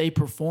if they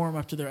perform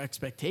up to their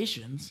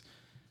expectations,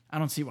 I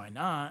don't see why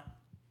not,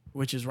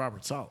 which is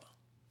Robert Saleh.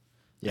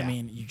 Yeah. I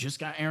mean, you just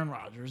got Aaron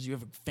Rodgers. You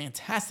have a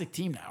fantastic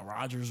team now.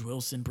 Rodgers,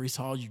 Wilson, Brees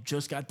Hall. You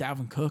just got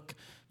Dalvin Cook.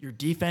 Your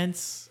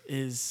defense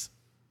is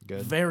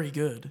Good. very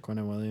good.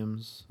 Quinnen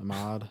Williams,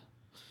 Ahmad.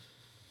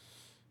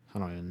 I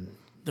don't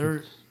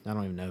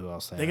even know who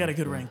else They got a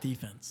good ranked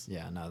defense.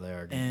 Yeah, no, they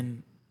are good.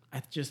 And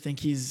I just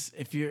think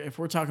if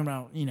we're talking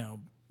about,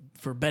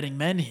 for betting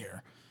men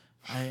here,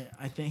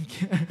 I think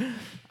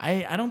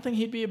I don't think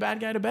he'd be a bad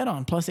guy to bet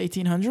on. Plus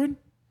 1,800.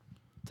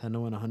 10 to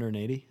win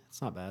 180.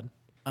 It's not bad.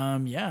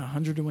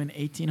 100 to win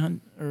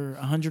 1,800 or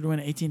 100 to win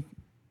 18.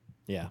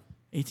 Yeah.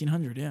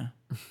 1,800. Yeah.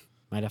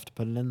 Might have to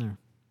put it in there.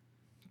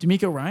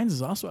 D'Amico Ryans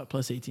is also at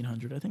plus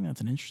 1,800. I think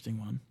that's an interesting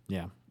one.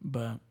 Yeah.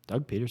 But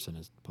Doug Peterson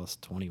is plus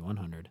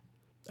 2,100.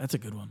 that's a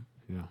good one.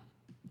 Yeah.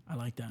 I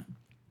like that.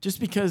 Just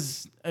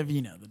because of,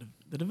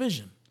 the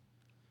division.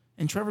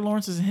 And Trevor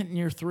Lawrence is hitting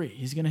year 3.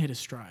 He's going to hit his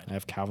stride. I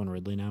have Calvin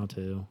Ridley now,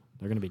 too.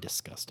 They're going to be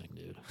disgusting,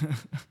 dude.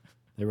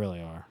 They really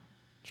are.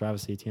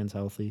 Travis Etienne's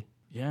healthy.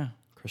 Yeah.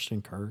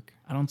 Christian Kirk.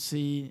 I don't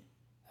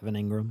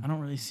Ingram.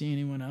 really see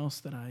anyone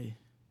else that I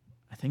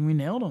think we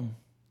nailed him.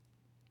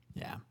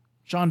 Yeah.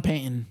 Sean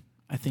Payton,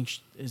 I think,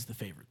 is the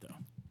favorite, though.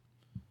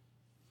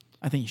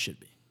 I think he should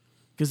be.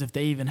 Because if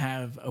they even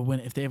have a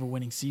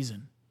winning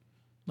season,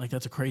 like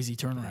that's a crazy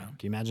turnaround.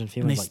 Can you imagine if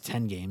he wins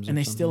 10 games? And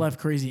they still have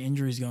crazy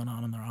injuries going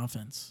on in their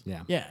offense.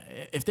 Yeah. Yeah.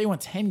 If they won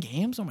 10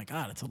 games, oh my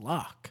God, it's a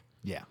lock.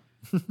 Yeah.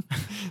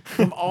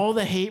 From all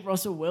the hate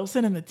Russell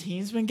Wilson and the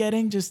team's been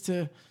getting just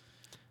to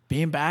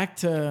being back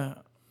to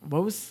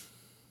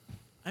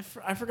I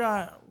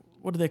forgot,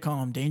 what do they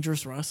call him?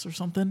 Dangerous Russ or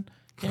something?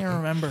 Can't even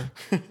remember.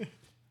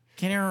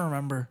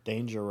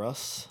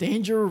 Dangerous.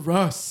 Danger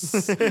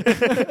Russ.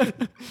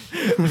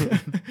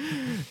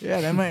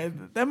 Yeah, that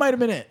might have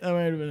been it.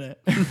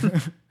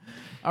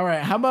 All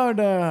right, how about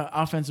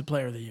offensive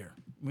player of the year?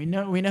 We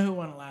know who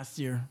won it last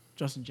year.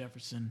 Justin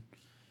Jefferson.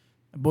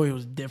 Boy, it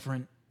was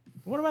different.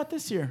 What about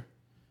this year?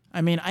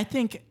 I mean, I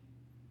think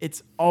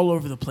it's all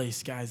over the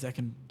place, guys, that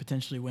can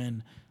potentially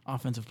win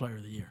offensive player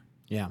of the year.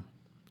 Yeah,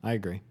 I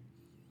agree.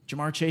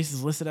 Jamar Chase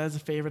is listed as a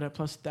favorite at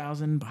plus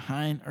 1,000,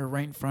 behind or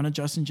right in front of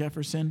Justin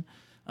Jefferson,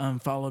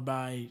 followed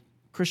by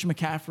Christian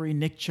McCaffrey,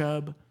 Nick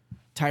Chubb,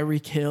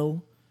 Tyreek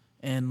Hill,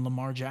 and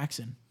Lamar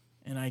Jackson.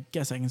 And I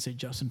guess I can say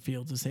Justin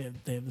Fields, as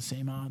they have the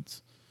same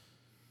odds.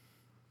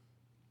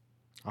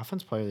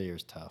 Offense player of the year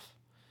is tough.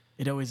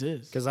 It always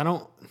is. Because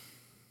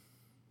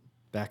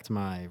back to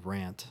my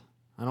rant,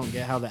 I don't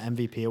get how the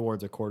MVP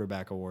award's a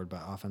quarterback award,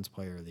 but offense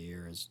player of the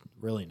year is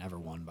really never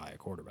won by a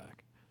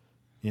quarterback.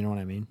 You know what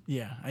I mean?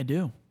 Yeah, I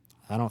do.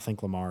 I don't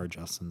think Lamar or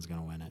Justin's going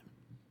to win it.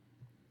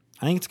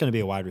 I think it's going to be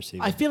a wide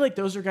receiver. I feel like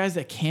those are guys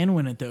that can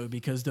win it, though,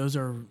 because those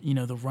are,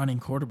 the running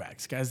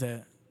quarterbacks, guys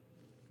that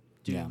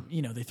do,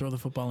 they throw the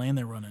football and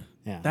they run it.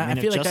 Yeah. I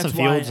feel like that's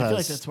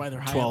why they're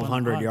high up on the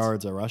 1,200 odds.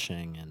 yards of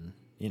rushing, and,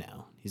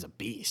 he's a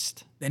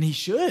beast. Then he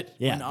should.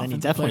 Yeah, then he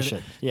definitely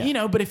should.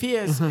 Yeah. But if he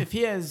has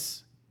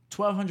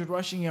 1,200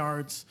 rushing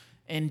yards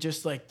and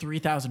just like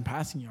 3,000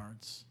 passing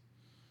yards,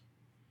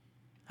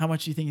 how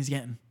much do you think he's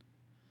getting?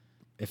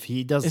 If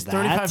he does Is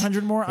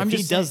 3,500 more? If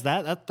he does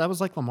that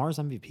was like Lamar's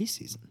MVP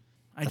season.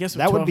 I guess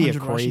that would be a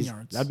 1,200 crazy. rushing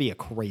yards. That'd be a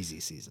crazy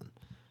season.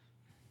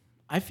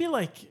 I feel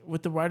like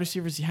with the wide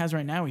receivers he has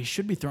right now, he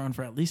should be throwing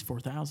for at least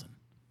 4,000.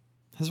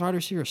 His wide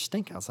receivers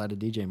stink outside of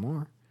DJ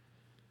Moore.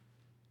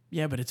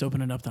 Yeah, but it's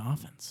opening up the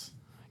offense.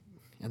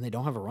 And they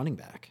don't have a running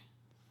back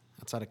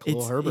outside of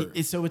Khalil Herbert.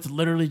 So it's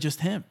literally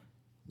just him.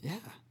 Yeah.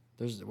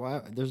 There's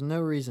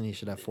no reason he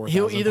should have 4,000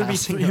 He'll either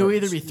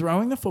yards. be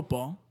throwing the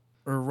football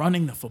or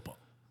running the football.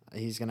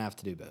 He's going to have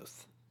to do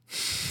both.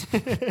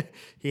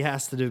 He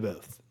has to do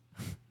both.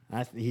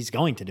 He's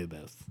going to do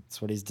both.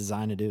 That's what he's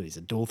designed to do. He's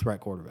a dual threat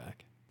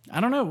quarterback.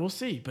 I don't know. We'll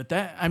see. But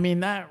that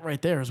right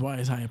there is why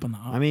he's high up on the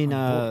I mean,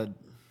 I'm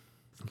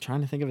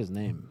trying to think of his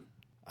name.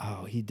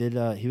 Oh, he did.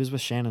 He was with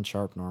Shannon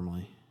Sharp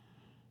normally.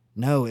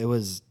 No, it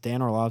was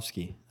Dan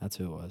Orlovsky. That's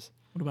who it was.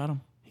 What about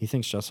him? He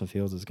thinks Justin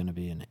Fields is going to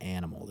be an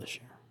animal this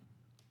year.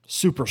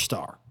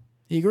 Superstar.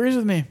 He agrees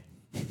with me.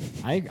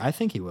 I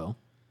think he will.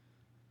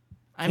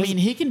 I mean,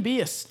 he can be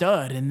a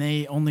stud, and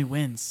they only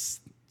win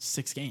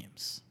 6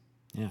 games.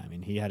 Yeah, I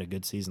mean, he had a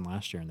good season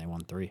last year, and they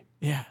won 3.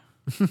 Yeah.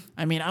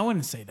 I mean, I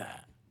wouldn't say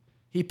that.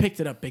 He picked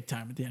it up big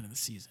time at the end of the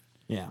season.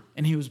 Yeah.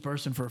 And he was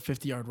bursting for a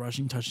 50-yard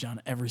rushing touchdown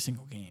every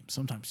single game,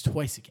 sometimes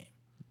twice a game.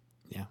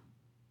 Yeah.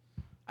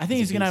 I think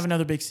he's going to have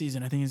another big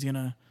season. I think he's going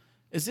to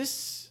 – is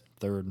this –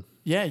 third.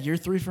 Yeah, year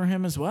 3 for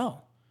him as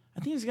well. I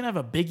think he's going to have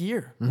a big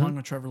year along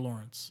with Trevor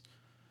Lawrence.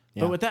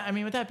 Yeah. But with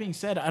that being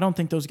said, I don't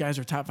think those guys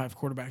are top 5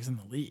 quarterbacks in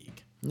the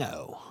league.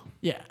 No.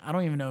 Yeah, I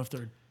don't even know if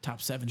they're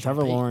top 7.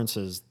 Trevor Lawrence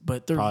is,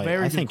 but they're probably,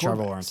 very. I good think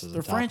Trevor Lawrence is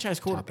they're franchise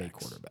quarterbacks. Top 8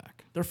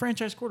 quarterback. They're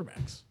franchise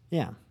quarterbacks.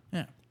 Yeah.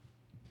 Yeah.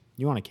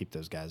 You want to keep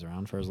those guys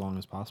around for as long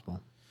as possible.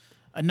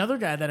 Another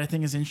guy that I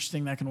think is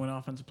interesting that can win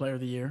Offensive Player of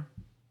the Year,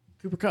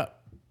 Cooper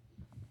Kupp.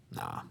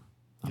 Nah.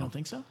 You don't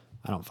think so?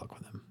 I don't fuck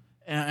with him.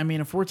 I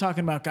mean, if we're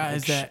talking about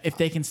guys that if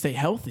they can stay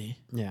healthy.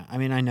 Yeah, I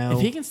mean, I know.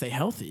 If he can stay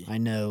healthy. I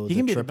know. He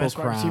can be the Triple best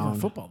wide receiver in Crown.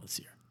 football this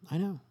year. I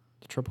know.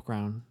 The Triple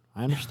Crown.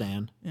 I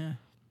understand. Yeah.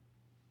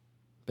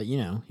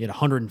 But, he had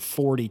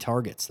 140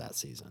 targets that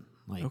season.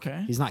 Like,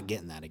 Okay. he's not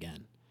getting that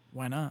again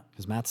Why not?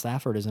 because Matt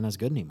Stafford isn't as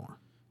good anymore.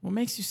 What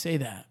makes you say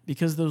that?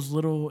 Because those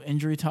little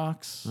injury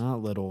talks?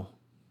 Not little.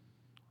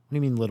 What do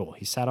you mean little?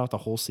 He sat out the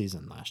whole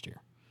season last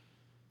year.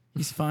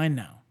 He's fine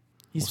now.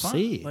 He's We'll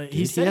fine. see. Like, Dude, he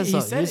has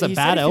said a he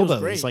bad feels elbow.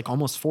 great. He's like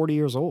almost 40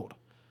 years old.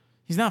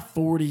 He's not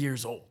 40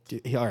 years old.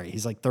 Dude, all right,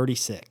 he's like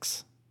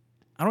 36.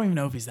 I don't even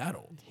know if he's that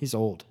old. He's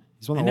old.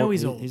 He's one I of know the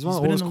he's old. He's one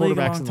of He's the been in oldest the league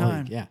a quarterbacks long in the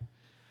time. league. Yeah.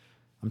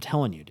 I'm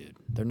telling you, dude.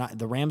 They're not.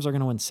 The Rams are going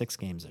to win 6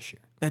 games this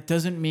year. That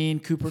doesn't mean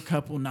Cooper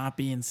Kupp will not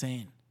be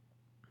insane.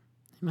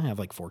 He might have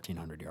like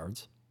 1,400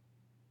 yards.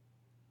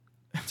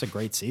 It's a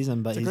great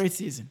season, but It's a great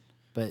season.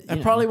 But I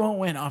probably won't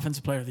win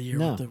Offensive Player of the Year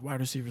No. with the wide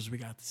receivers we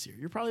got this year.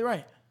 You're probably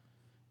right.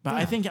 But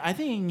I think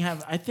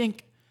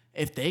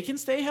if they can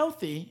stay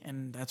healthy,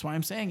 and that's why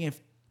I'm saying if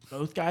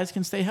both guys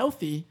can stay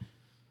healthy,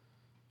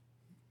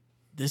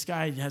 this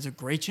guy has a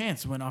great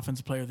chance to win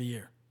Offensive Player of the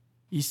Year.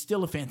 He's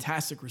still a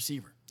fantastic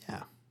receiver.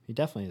 yeah, he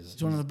definitely is.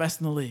 He's one of the best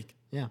in the league,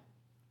 Yeah,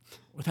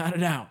 without a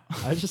doubt.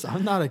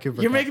 I'm not a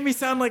Cooper. You're Kupp. making me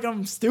sound like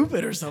I'm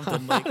stupid or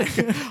something.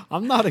 Like,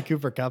 I'm not a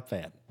Cooper Kupp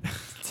fan.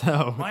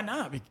 So why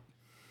not?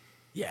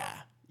 Yeah.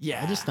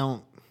 I just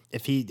don't.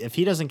 If he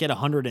doesn't get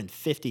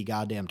 150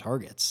 goddamn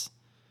targets,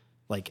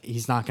 like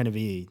he's not going to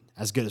be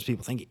as good as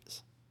people think he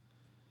is.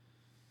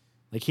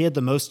 Like he had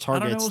the most don't know,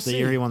 targets we'll the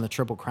year see. he won the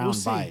Triple Crown We'll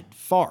see.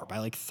 by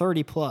like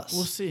 30 plus.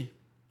 We'll see.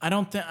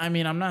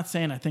 I'm not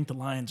saying I think the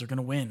Lions are going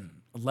to win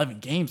 11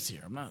 games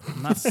here. I'm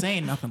not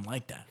saying nothing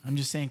like that. I'm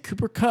just saying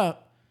Cooper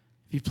Kupp,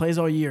 if he plays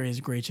all year, he has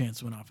a great chance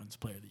to win Offensive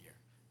Player of the Year.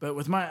 But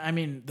with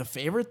the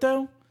favorite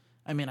though,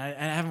 I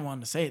haven't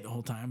wanted to say it the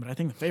whole time, but I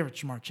think the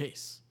favorite's Jamar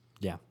Chase.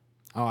 Yeah.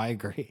 Oh, I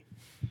agree.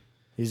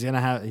 He's gonna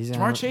have.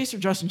 Jamar Chase or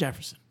Justin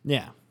Jefferson.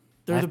 Yeah.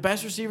 They're the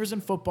best receivers in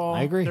football.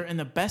 I agree. They're in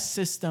the best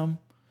system.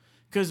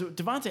 Because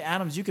Devontae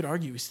Adams, you could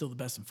argue he's still the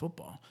best in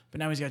football, but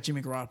now he's got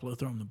Jimmy Garoppolo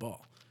throwing the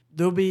ball.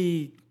 They'll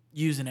be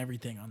using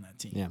everything on that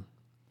team. Yeah.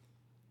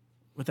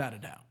 Without a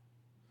doubt.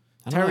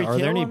 I don't know, Tyreek are there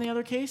Hill, any? on the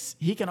other case,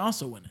 he can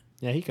also win it.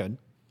 Yeah, he could.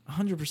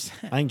 100%.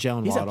 I think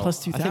Jalen He's Waddle. at plus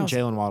I think 2,000.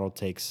 Jalen Waddle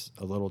takes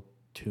a little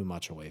too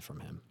much away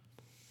from him.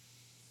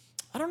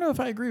 I don't know if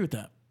I agree with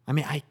that. I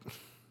mean,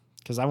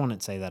 because I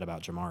wouldn't say that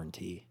about Jamar and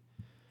T.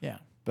 Yeah.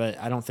 But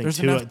I don't think There's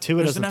Tua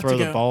enough doesn't to throw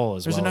the go- ball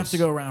as well. There's enough as- to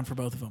go around for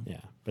both of them.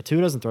 Yeah, but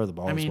Tua doesn't throw the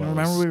ball. I as mean, well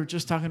remember as- we were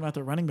just talking about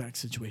the running back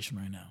situation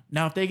right now.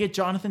 Now, if they get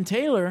Jonathan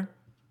Taylor,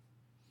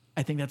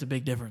 I think that's a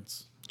big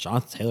difference.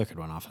 Jonathan Taylor could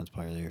win Offensive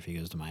Player of the Year if he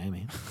goes to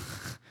Miami.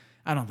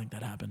 I don't think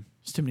that happened.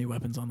 There's too many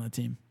weapons on that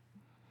team.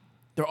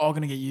 They're all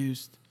going to get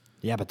used.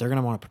 Yeah, but they're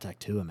gonna want to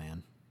protect Tua,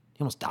 man. He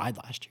almost died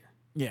last year.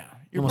 Yeah.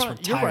 almost You're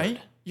retired. right.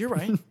 You're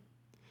right.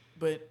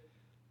 But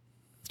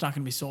it's not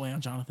going to be solely on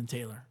Jonathan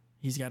Taylor.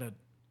 He's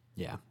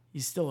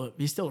still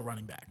a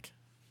running back.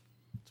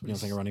 You don't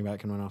think a running back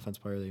can win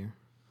Offensive Player of the Year?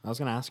 I was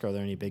gonna ask, are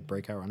there any big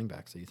breakout running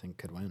backs that you think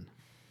could win?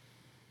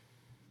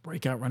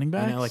 Breakout running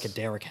backs? I know, like a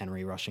Derrick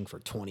Henry rushing for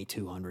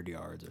 2,200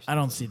 yards or something. I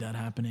don't see that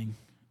happening.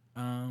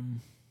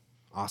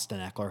 Austin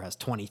Eckler has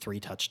 23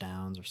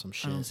 touchdowns or some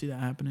shit. I don't see that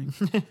happening.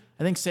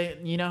 I think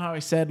you know how I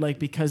said like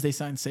because they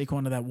signed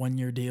Saquon to that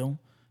 1-year deal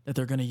that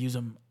they're going to use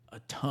him a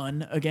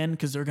ton again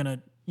because they're going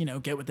to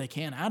get what they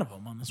can out of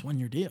him on this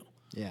 1-year deal,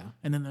 Yeah.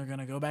 and then they're going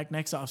to go back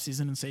next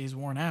offseason and say he's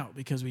worn out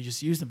because we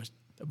just used him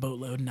a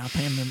boatload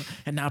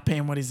and not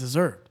paying what he's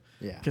deserved.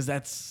 Yeah. Because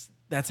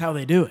that's how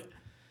they do it.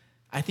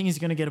 I think he's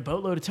going to get a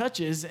boatload of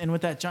touches, and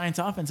with that Giants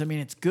offense, I mean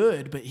it's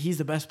good, but he's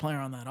the best player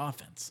on that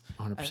offense.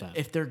 100%.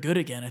 If they're good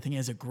again, I think he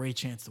has a great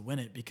chance to win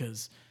it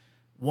because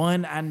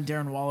one, adding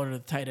Darren Waller to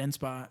the tight end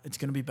spot, it's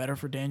going to be better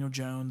for Daniel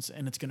Jones,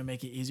 and it's going to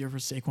make it easier for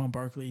Saquon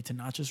Barkley to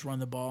not just run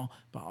the ball,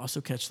 but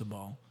also catch the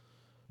ball.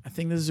 I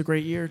think this is a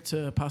great year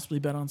to possibly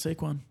bet on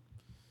Saquon.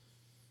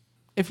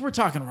 If we're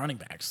talking running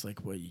backs,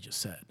 like what you just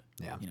said,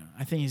 Yeah.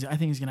 I think he's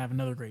going to have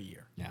another great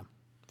year. Yeah.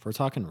 If we're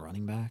talking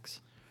running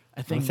backs, I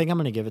I think, think I'm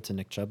going to give it to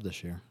Nick Chubb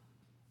this year.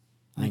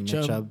 I think Nick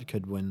Nick Chubb. Chubb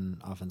could win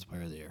Offensive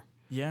Player of the Year.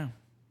 yeah,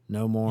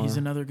 No more. he's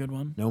another good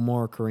one. No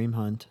more Kareem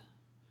Hunt.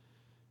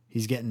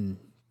 He's getting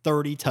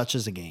 30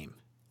 touches a game,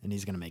 and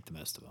he's going to make the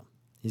most of them.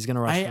 He's going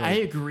to rush. I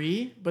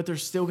agree, but they're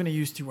still going to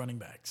use 2 running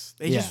backs.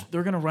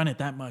 They're going to run it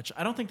that much.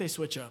 I don't think they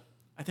switch up.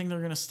 I think they're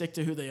going to stick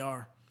to who they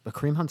are. But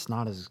Kareem Hunt's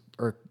not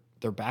or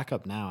their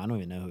backup now. I don't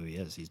even know who he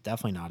is. He's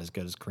definitely not as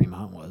good as Kareem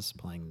Hunt was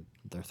playing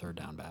their third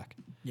down back.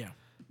 Yeah.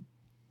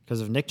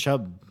 Because of Nick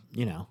Chubb,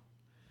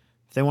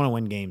 if they want to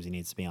win games, he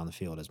needs to be on the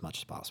field as much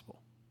as possible.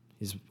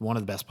 He's one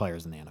of the best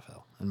players in the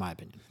NFL, in my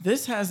opinion.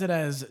 This has it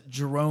as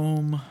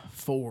Jerome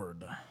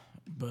Ford,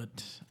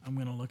 but I'm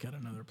going to look at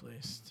another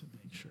place to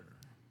make sure.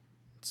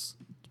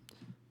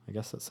 I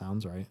guess that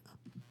sounds right.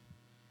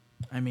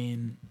 I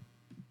mean,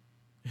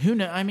 who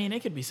knows? I mean,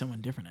 it could be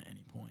someone different at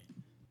any point.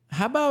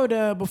 How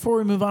about before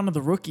we move on to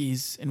the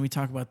rookies and we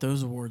talk about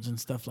those awards and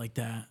stuff like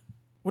that,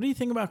 what do you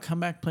think about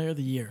Comeback Player of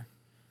the Year?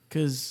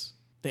 Because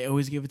they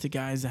always give it to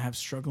guys that have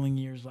struggling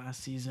years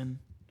last season,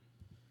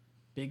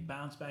 big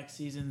bounce back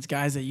seasons,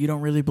 guys that you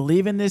don't really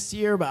believe in this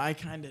year, but I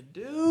kind of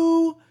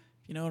do.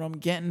 You know what I'm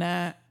getting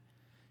at?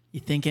 You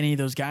think any of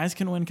those guys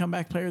can win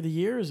comeback player of the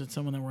year, or is it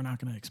someone that we're not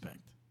going to expect?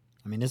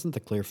 I mean, isn't the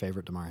clear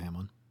favorite DeMar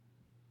Hamlin?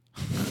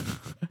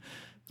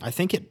 I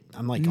think it.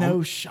 I'm like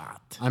No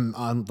shot. I'm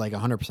like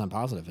 100%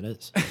 positive it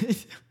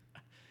is.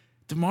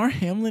 DeMar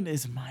Hamlin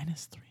is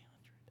minus 300.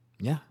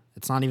 Yeah,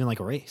 it's not even like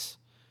a race.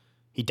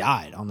 He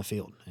died on the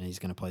field, and he's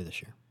going to play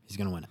this year. He's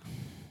going to win it.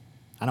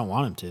 I don't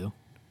want him to.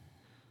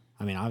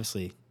 I mean,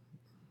 obviously,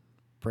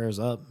 prayers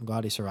up. I'm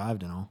glad he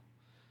survived and all.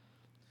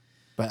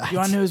 But You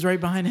want to know who's right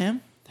behind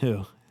him?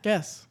 who?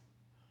 Guess.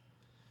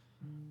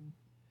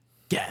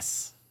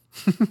 Guess.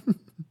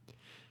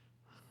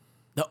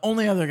 The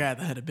only other guy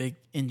that had a big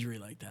injury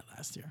like that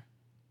last year.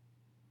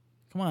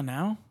 Come on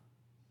now.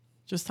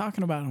 Just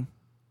talking about him.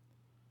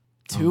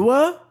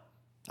 Tua?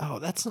 Oh,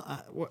 that's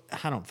not.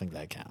 I don't think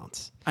that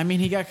counts. I mean,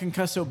 he got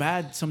concussed so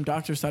bad, some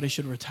doctors thought he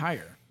should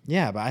retire.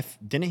 Yeah, but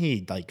didn't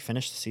he like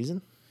finish the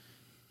season?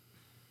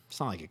 It's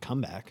not like a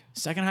comeback.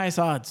 Second highest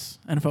odds,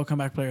 NFL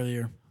comeback player of the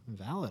year.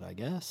 Valid, I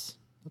guess.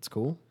 That's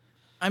cool.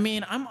 I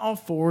mean, I'm all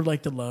for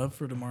like the love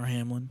for DeMar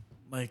Hamlin.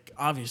 Like,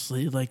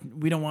 obviously, like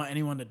we don't want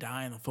anyone to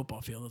die in the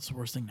football field. That's the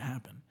worst thing to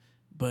happen.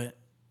 But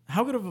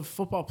how good of a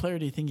football player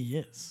do you think he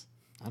is?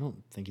 I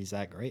don't think he's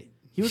that great.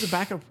 He was a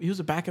backup. He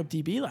was a backup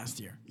DB last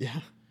year Yeah,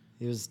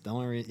 he was the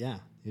only. Yeah,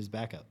 he was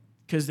backup.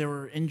 because they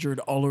were injured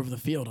all over the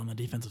field on the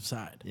defensive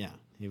side. Yeah,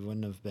 he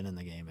wouldn't have been in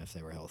the game if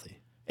they were healthy.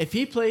 If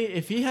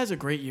he has a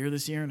great year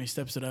this year and he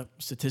steps it up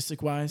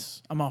statistic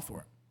wise, I'm all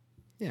for it.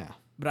 Yeah,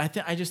 But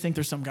I just think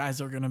there's some guys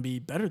that are going to be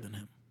better than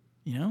him.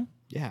 You know?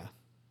 yeah.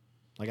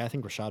 Like I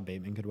think Rashad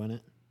Bateman could win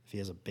it if he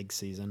has a big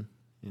season.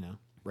 You know,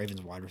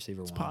 Ravens wide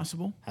receiver one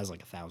Possible. has like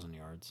 1,000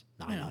 yards,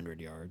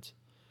 900 yards.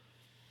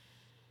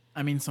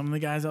 I mean, some of the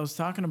guys I was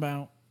talking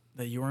about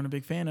that you weren't a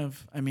big fan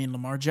of. I mean,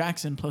 Lamar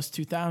Jackson plus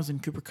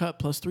 2,000, Cooper Kupp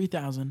plus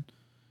 3,000.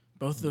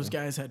 Both of those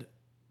guys had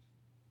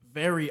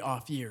very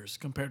off years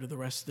compared to the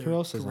rest of Who their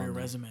else is career on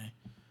there? resume.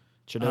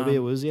 Chidobe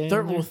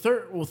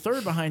Awuzie.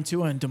 Third behind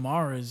Tua and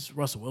DeMar is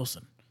Russell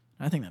Wilson.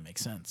 I think that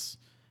makes sense.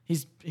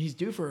 He's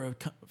due for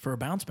a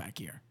bounce back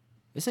year.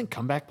 Isn't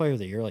comeback player of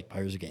the year like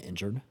players who get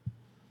injured?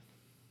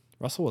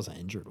 Russell wasn't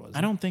injured, was he?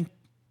 I don't think.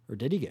 Or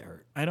did he get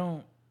hurt? I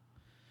don't.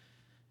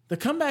 The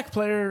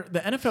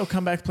NFL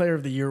Comeback Player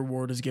of the Year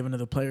award is given to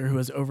the player who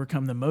has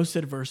overcome the most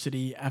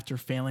adversity after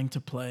failing to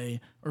play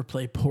or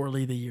play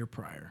poorly the year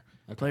prior.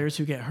 Okay. Players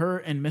who get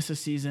hurt and miss a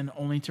season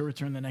only to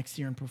return the next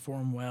year and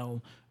perform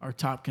well are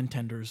top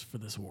contenders for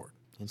this award.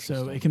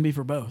 So it can be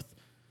for both.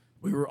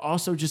 We were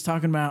also just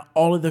talking about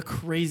all of the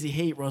crazy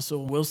hate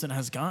Russell Wilson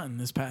has gotten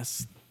this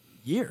past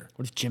year.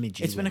 What if Jimmy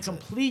G? It's been a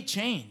complete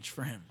change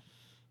for him.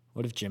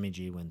 What if Jimmy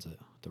G wins it?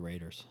 The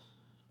Raiders.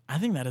 I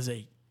think that is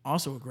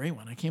also a great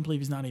one. I can't believe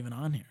he's not even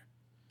on here.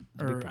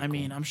 Or I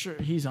mean, I'm sure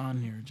he's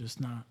on here, just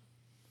not.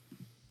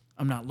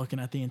 I'm not looking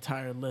at the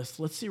entire list.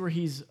 Let's see where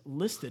he's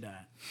listed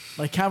at.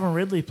 Like Calvin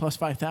Ridley plus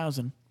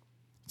 5,000.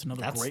 It's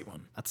another great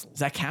one. Does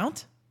that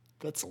count?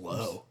 That's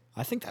low.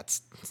 I think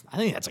that's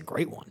a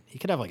great one. He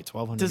could have like a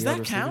 1,200. Does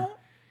that count?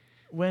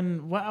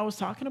 When what I was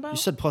talking about? You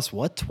said plus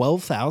what?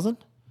 12,000?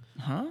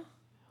 Huh?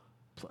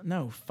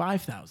 No,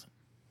 5,000.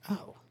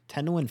 Oh,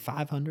 10 to win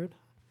 500. I'm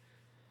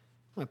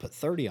gonna put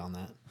 30 on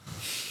that.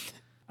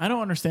 I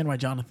don't understand why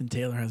Jonathan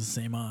Taylor has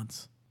the same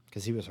odds.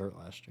 Because he was hurt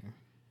last year.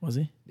 Was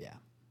he? Yeah.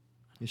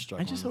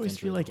 I just always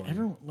feel like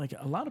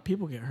a lot of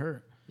people get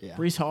hurt. Yeah.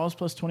 Brees Hall's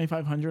plus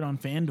 2,500 on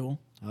FanDuel.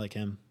 I like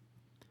him.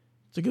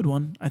 It's a good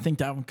one. I think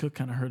Dalvin Cook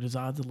kind of hurt his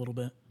odds a little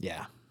bit.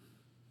 Yeah.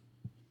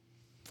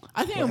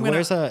 I think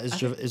Where's is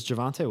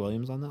Javonte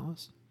Williams on that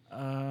list?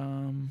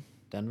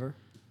 Denver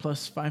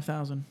plus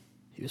 5,000.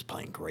 He was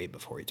playing great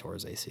before he tore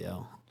his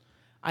ACL.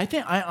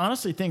 I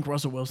honestly think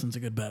Russell Wilson's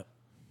a good bet.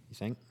 You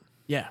think?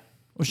 Yeah.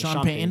 With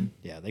Sean Payton.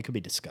 Yeah, they could be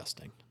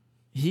disgusting.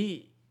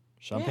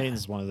 Sean Payton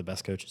is one of the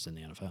best coaches in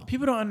the NFL.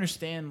 People don't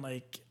understand,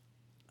 like,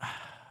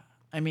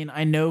 I mean,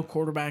 I know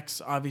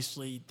quarterbacks,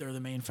 obviously, they're the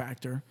main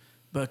factor,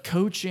 but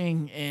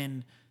coaching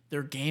and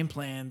their game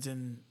plans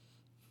and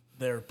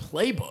their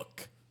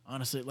playbook,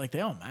 honestly, like,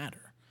 they all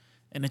matter.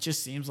 And it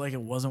just seems like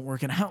it wasn't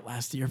working out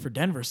last year for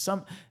Denver.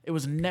 It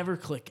was never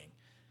clicking.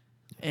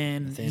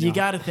 And you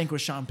got to think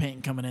with Sean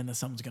Payton coming in that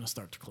something's going to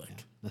start to click.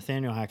 Yeah.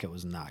 Nathaniel Hackett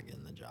was not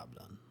getting the job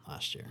done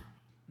last year.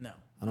 No.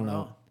 I don't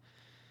know.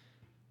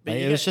 Like,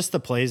 it was just the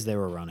plays they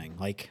were running.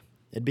 Like,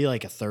 it'd be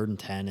like a 3rd and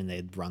 10, and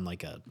they'd run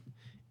like a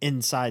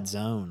inside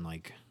zone,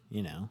 like,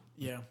 you know.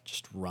 Yeah.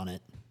 Just run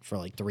it for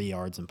like 3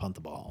 yards and punt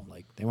the ball.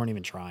 Like, they weren't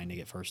even trying to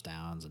get first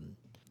downs, and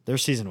their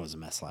season was a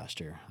mess last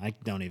year. I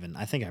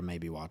think I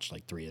maybe watched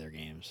like 3 of their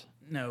games.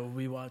 No,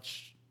 we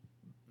watched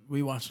a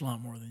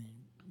lot more than you.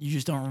 You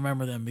just don't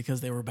remember them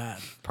because they were bad.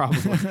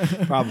 Probably.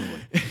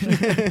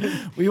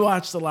 We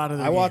watched a lot of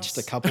them. I watched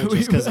a couple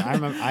just because I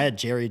remember I had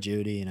Jerry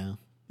Jeudy, you know.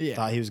 Yeah.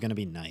 Thought he was going to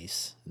be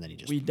nice, and then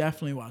We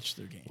definitely watched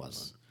their games.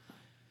 Wasn't.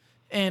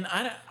 And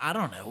I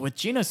don't know. With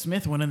Geno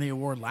Smith winning the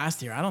award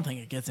last year, I don't think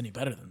it gets any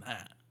better than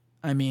that.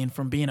 I mean,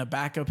 from being a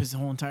backup his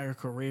whole entire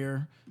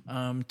career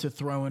to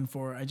throwing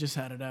for, I just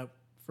had it up,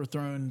 for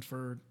throwing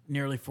for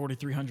nearly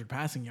 4,300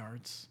 passing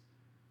yards,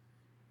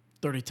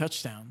 30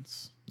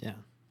 touchdowns. Yeah.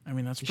 I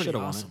mean, that's He pretty should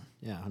have awesome.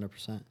 won it. Yeah,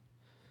 100%.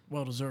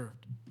 Well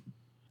deserved.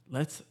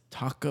 Let's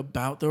talk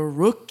about the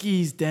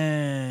rookies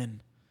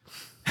then.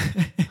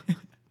 I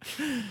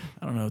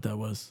don't know what that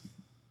was.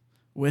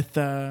 With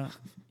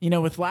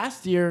with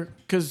last year,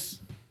 because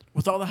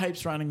with all the hype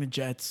surrounding the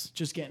Jets,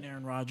 just getting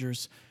Aaron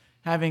Rodgers,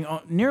 having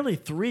nearly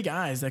 3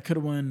 guys that could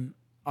have won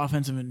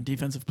Offensive and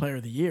Defensive Player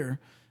of the Year,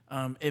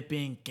 it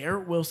being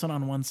Garrett Wilson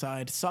on one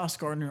side, Sauce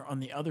Gardner on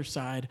the other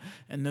side,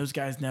 and those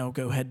guys now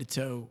go head to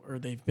toe, or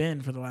they've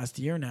been for the last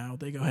year now,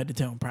 they go head to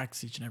toe and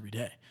practice each and every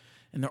day.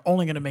 And they're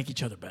only going to make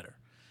each other better.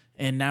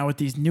 And now with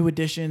these new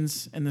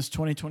additions in this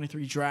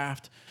 2023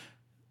 draft,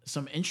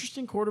 some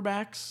interesting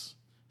quarterbacks,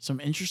 some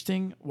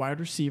interesting wide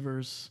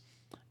receivers,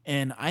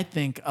 and I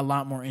think a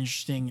lot more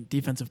interesting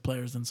defensive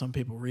players than some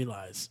people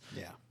realize.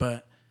 Yeah.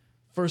 But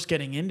first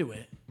getting into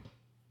it,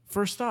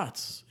 first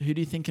thoughts. Who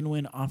do you think can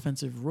win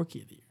Offensive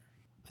Rookie of the Year?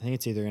 I think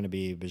it's either going to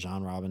be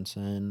Bijan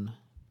Robinson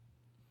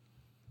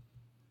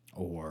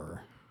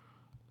or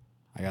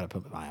I got to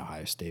put my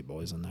Ohio State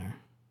boys in there.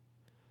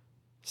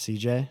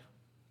 CJ?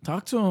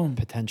 Talk to him.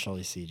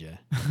 Potentially CJ.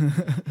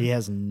 He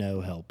has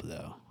no help,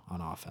 though, on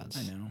offense.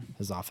 I know.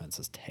 His offense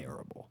is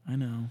terrible. I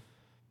know.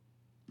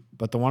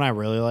 But the one I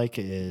really like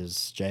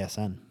is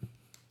JSN.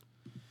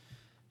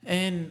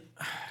 And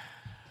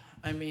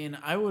I mean,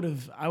 I would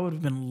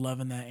have been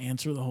loving that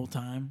answer the whole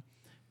time,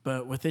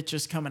 but with it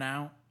just coming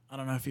out, I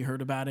don't know if you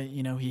heard about it.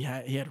 You know, he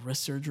had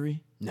wrist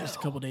surgery just a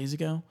couple days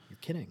ago. You're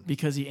kidding.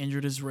 Because he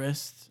injured his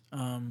wrist,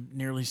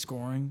 nearly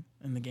scoring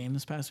in the game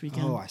this past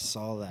weekend. Oh, I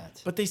saw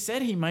that. But they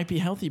said he might be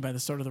healthy by the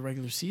start of the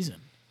regular season.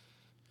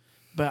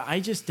 But I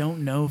just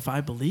don't know if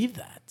I believe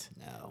that.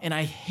 No. And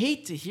I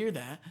hate to hear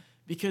that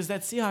because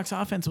that Seahawks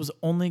offense was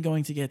only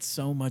going to get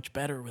so much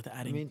better with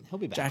adding he'll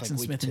be back Jackson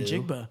like week Smith and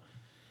 2. Jigba.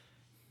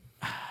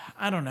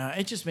 I don't know.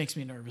 It just makes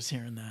me nervous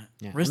hearing that.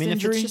 Yeah. Wrist if it's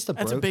injury, just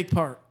that's a big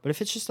part. But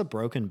if it's just a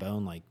broken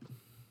bone, like,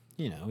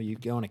 you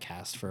go in a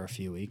cast for a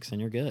few weeks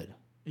and you're good.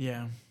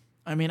 Yeah.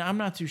 I mean, I'm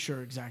not too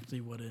sure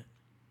exactly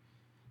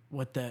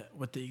what the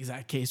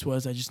exact case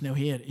was. I just know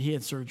he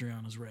had surgery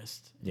on his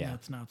wrist. Yeah. And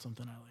that's not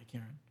something I like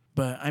hearing.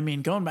 But I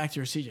mean, going back to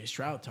your CJ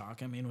Stroud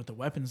talk, I mean, with the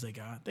weapons they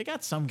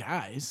got some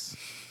guys.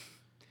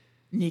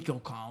 Nico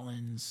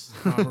Collins,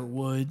 Robert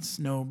Woods,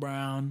 Noah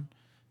Brown,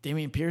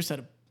 Damian Pierce had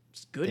a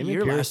good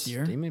year last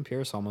year. Damian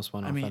Pierce almost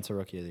won Offensive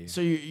Rookie of the Year.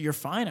 So you're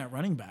fine at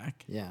running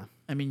back. Yeah.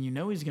 I mean,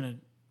 he's going to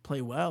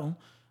play well.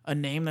 A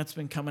name that's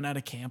been coming out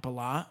of camp a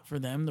lot for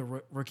them,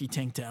 the rookie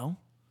Tank Dell.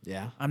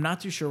 Yeah. I'm not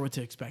too sure what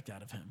to expect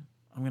out of him.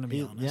 I'm going to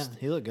be honest. Yeah,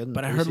 he looked good in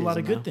But the I heard a lot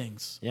of preseason, good though.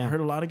 things. Yeah. I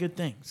heard a lot of good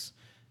things.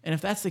 And if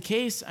that's the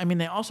case, I mean,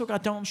 they also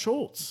got Dalton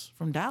Schultz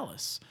from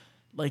Dallas.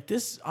 Like,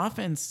 this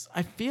offense,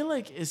 I feel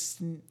like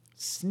is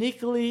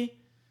sneakily,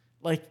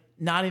 like,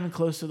 not even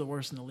close to the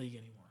worst in the league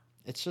anymore.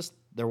 It's just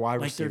their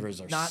wide Like, they're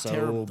receivers are not so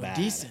terrible. bad.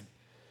 They're decent.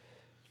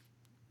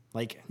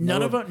 Like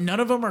None of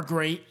them are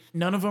great.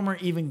 None of them are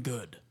even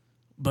good.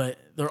 But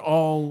they're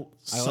all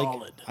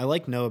solid. I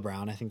like Noah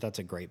Brown. I think that's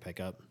a great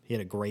pickup. He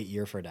had a great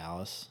year for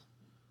Dallas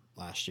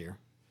last year.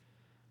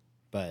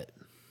 But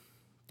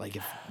like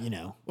if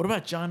What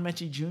about John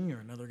Mechie Jr.,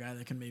 another guy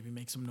that can maybe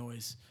make some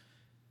noise?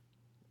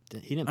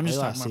 he didn't I'm play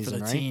just last talking about season, for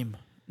the right? team.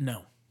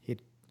 No. He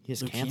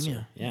has Leukemia.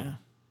 cancer. Yeah.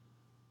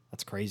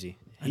 That's crazy.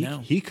 I know.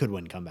 He could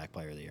win comeback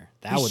player of the year.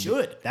 That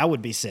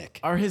would be sick.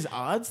 Are his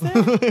odds there?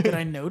 Did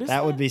I notice that?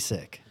 That would be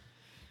sick.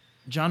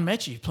 John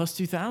Mechie, plus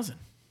 2,000.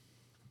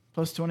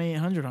 Plus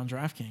 2,800 on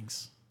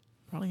DraftKings.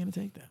 Probably going to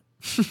take that.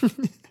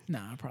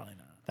 Nah, probably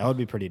not. That would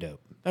be pretty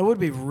dope. That would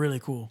be really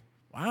cool.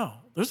 Wow.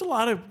 There's a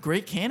lot of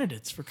great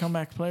candidates for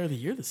comeback player of the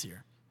year this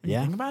year. When you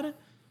think about it?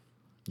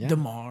 Yeah.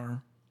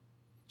 DeMar,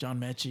 John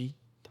Mechie,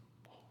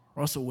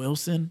 Russell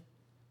Wilson.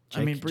 Brees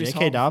Hall J.K.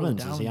 before the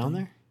Dobbins, is he Dowling on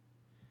thing. there?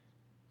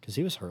 Because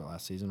he was hurt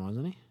last season,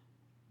 wasn't he?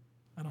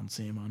 I don't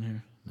see him on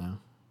here. No.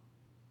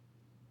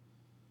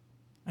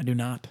 I do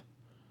not.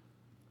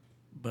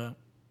 But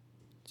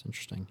It's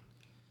interesting.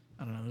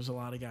 I don't know. There's a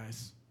lot of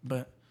guys.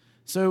 But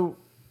so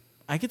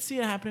I could see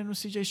it happening with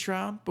CJ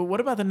Stroud. But what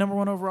about the number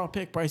 1 overall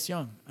pick, Bryce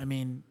Young? I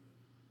mean,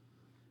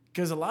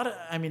 because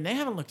they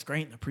haven't looked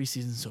great in the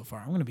preseason so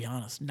far. I'm going to be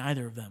honest.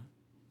 Neither of them.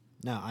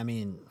 No, I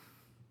mean,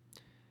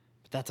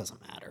 but that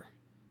doesn't matter.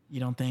 You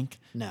don't think?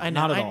 No, I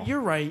know, not at all.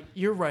 You're right.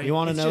 You're right. You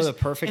wanna It's know just, the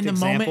perfect in the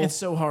moment, example? it's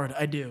so hard.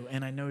 I do,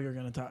 and I know you're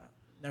going to talk.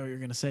 Know what you're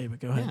going to say,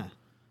 but go ahead.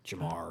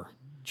 Yeah.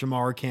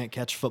 Jamar can't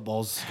catch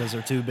footballs because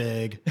they're too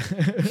big.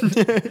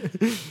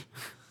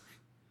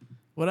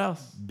 What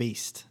else?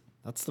 Beast.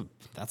 That's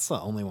the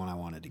only one I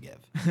wanted to give.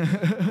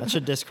 That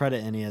should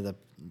discredit any of the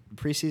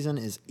preseason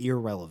is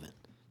irrelevant.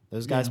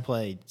 Those guys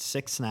play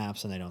 6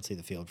 snaps and they don't see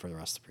the field for the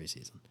rest of the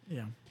preseason.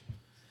 Yeah.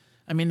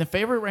 I mean, the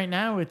favorite right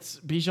now, it's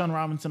Bijan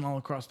Robinson all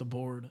across the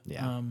board.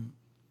 Yeah.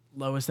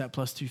 Lowest at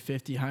plus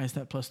 250, highest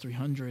at plus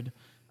 300.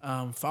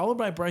 Followed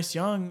by Bryce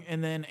Young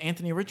and then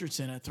Anthony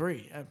Richardson at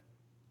 3,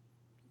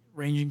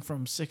 ranging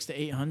from 6 to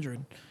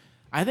 800.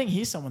 I think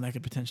he's someone that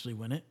could potentially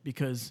win it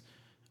because,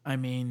 I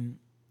mean,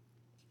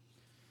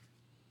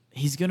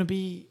 he's going to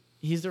be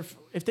 –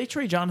 if they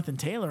trade Jonathan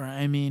Taylor,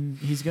 I mean,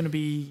 he's going to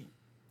be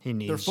He their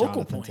needs focal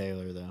Jonathan point.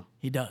 Taylor, though.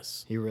 He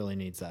does. He really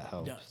needs that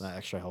help, does. that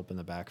extra help in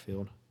the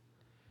backfield.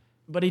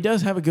 But he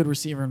does have a good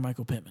receiver in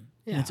Michael Pittman.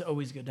 Yeah. And it's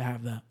always good to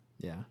have that.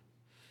 Yeah.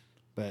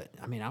 But,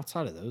 I mean,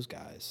 outside of those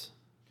guys,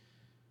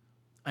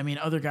 I mean,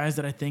 other guys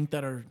that I think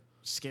that are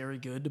scary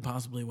good to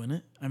possibly win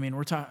it. I mean,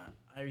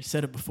 I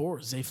said it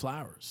before, Zay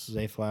Flowers.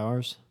 Zay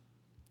Flowers,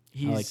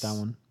 I like that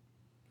one.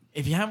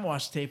 If you haven't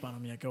watched tape on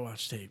him yet, go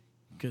watch tape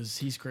because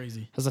he's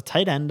crazy. Has a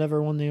tight end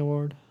ever won the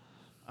award?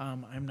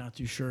 I'm not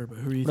too sure, but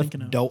who are you What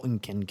thinking if of? Dalton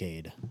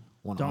Kincaid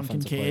won Don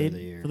Offensive Player of the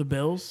Kincaid Year? for the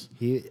Bills.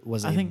 He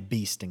was I a think-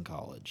 beast in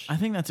college. I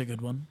think that's a good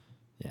one,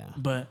 Yeah.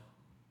 but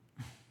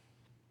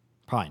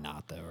Probably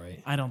not, though,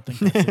 right? I don't think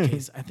that's the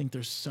case. I think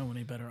there's so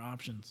many better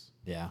options.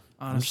 Yeah.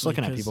 I'm just Honestly,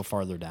 looking at 'cause people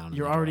farther down. in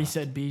You the already draft.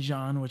 said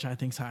Bijan, which I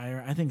think's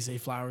higher. I think Zay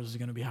Flowers is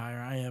going to be higher.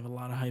 I have a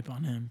lot of hype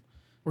on him.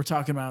 We're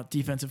talking about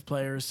defensive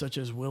players such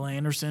as Will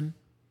Anderson,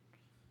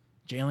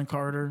 Jalen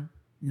Carter,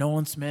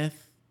 Nolan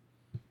Smith.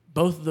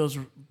 Both of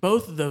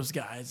those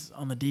guys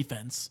on the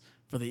defense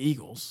for the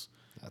Eagles.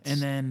 That's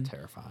And then,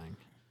 terrifying.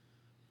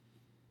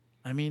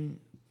 I mean,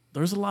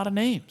 there's a lot of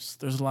names.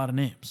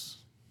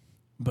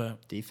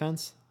 But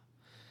Defense?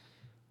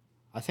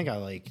 I think I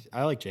like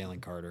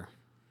Jalen Carter.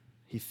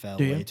 He fell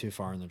Do you? way too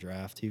far in the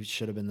draft. He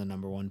should have been the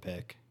number 1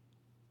 pick.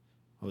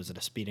 What was it,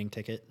 a speeding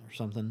ticket or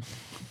something?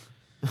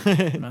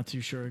 I'm not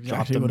too sure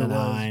Dropped exactly him what to it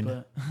was. 9.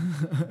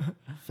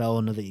 But Fell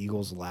into the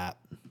Eagles' lap.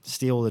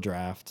 Steal of the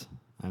draft.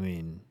 I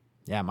mean,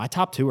 yeah, my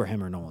top 2 are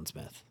him or Nolan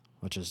Smith,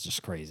 which is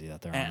just crazy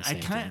that they're on and the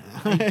same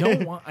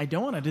team. I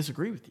don't want to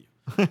disagree with you.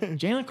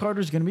 Jalen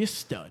Carter's going to be a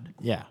stud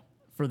Yeah.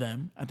 for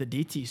them at the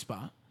DT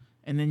spot.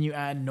 And then you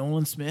add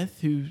Nolan Smith,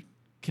 who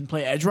can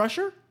play edge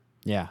rusher.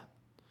 Yeah.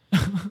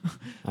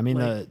 I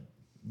mean,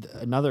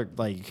 another,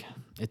 like,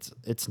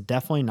 it's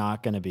definitely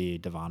not going to be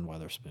Devon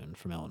Witherspoon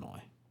from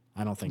Illinois.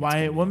 I don't think. Why?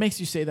 It's What makes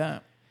you say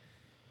that?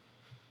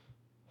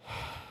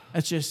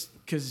 That's just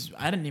because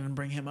I didn't even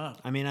bring him up.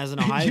 I mean, as an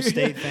Ohio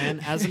State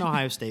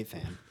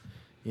fan,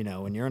 you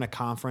know, when you're in a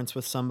conference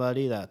with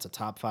somebody that's a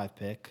top 5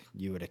 pick,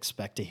 you would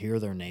expect to hear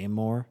their name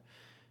more.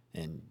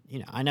 And, you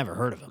know, I never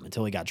heard of him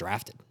until he got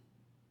drafted.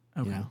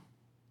 Okay. You know,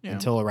 Yeah.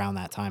 until around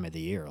that time of the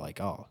year, like,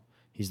 oh,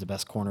 he's the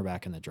best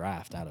cornerback in the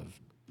draft out of,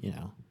 you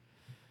know.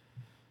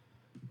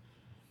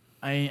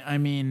 I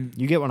mean,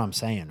 You get what I'm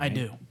saying, right? I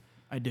do.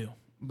 I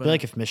But feel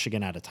like if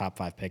Michigan had a top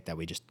 5 pick that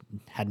we just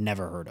had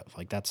never heard of,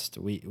 like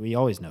we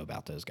always know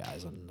about those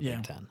guys in the Yeah.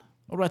 Big Ten.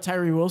 what about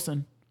Tyree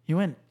Wilson? He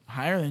went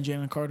higher than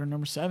Jalen Carter,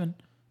 number 7,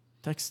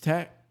 Texas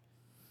Tech.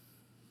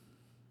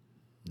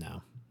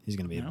 No, he's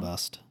going to be No? a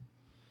bust.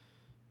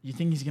 You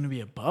think he's going to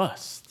be a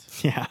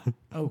bust? Yeah.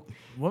 Oh,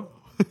 what?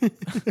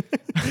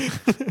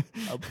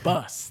 A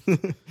bust.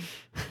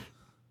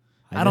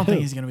 I don't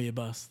think he's going to be a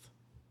bust.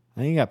 I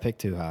think he got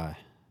picked too high.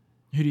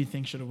 Who do you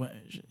think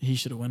he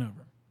should have went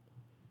over?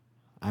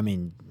 I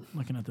mean,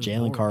 Looking at this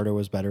Jalen board. Carter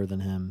was better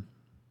than him.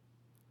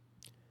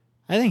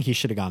 I think he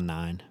should have gone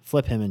 9.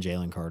 Flip him and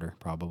Jalen Carter,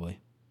 probably.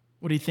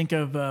 What do you think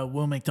of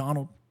Will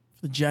McDonald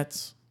for the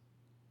Jets?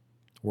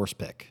 Worst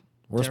pick.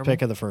 Worst Terrible.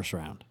 pick of the first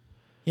round.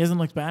 He hasn't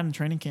looked bad in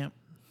training camp.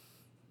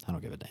 I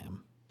don't give a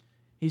damn.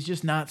 He's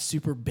just not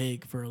super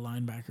big for a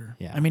linebacker.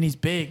 Yeah. I mean, he's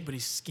big, but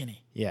he's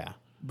skinny. Yeah.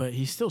 But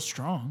he's still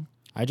strong.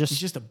 I He's just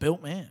just a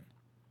built man.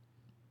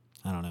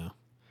 I don't know.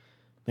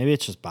 Maybe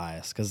it's just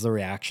bias because the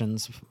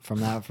reactions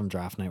from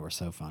draft night were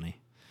so funny.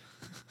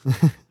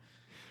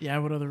 Yeah,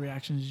 what other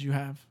reactions did you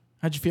have?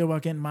 How'd you feel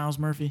about getting Miles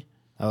Murphy?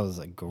 That was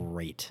a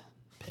great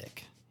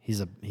pick. He's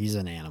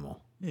an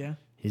animal. Yeah.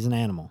 He's an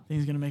animal. Think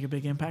he's going to make a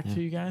big impact for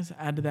you guys?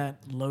 Add to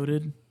that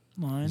loaded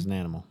line. He's an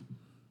animal.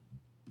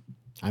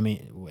 I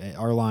mean,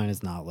 our line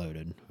is not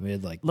loaded. We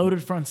had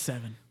Loaded front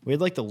 7.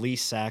 the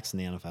least sacks in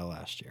the NFL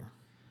last year.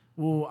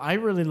 Well, I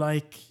really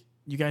like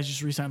you guys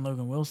just re-signed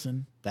Logan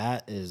Wilson.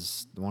 That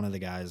is one of the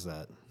guys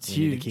that It's we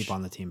need huge. to keep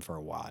on the team for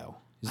a while.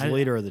 He's I- the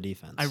leader of the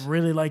defense. I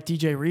really like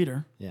DJ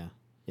Reader.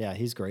 Yeah,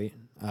 he's great.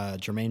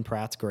 Jermaine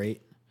Pratt's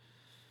great.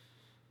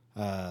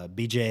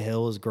 BJ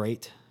Hill is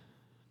great.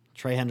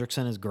 Trey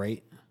Hendrickson is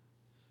great.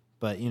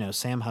 But, you know,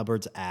 Sam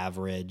Hubbard's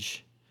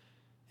average.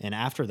 And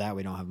after that,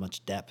 we don't have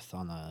much depth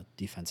on the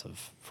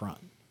defensive front.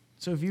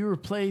 So if you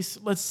replace,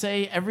 let's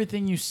say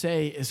everything you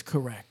say is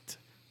correct,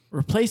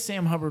 replace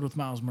Sam Hubbard with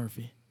Miles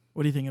Murphy.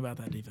 What do you think about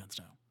that defense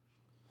now?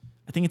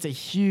 I think it's a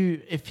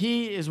huge, if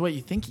he is what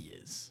you think he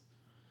is,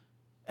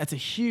 that's a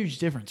huge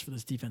difference for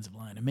this defensive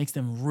line. It makes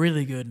them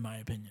really good, in my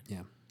opinion.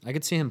 Yeah. I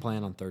could see him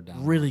playing on third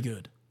down. Really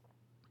good.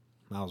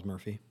 Miles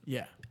Murphy.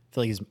 Yeah. I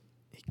feel like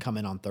he'd come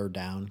in on third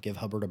down, give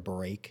Hubbard a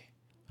break.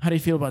 How do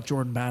you feel about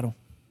Jordan Battle?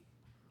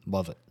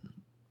 Love it.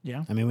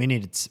 Yeah. I mean, we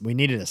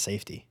needed a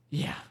safety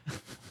Yeah.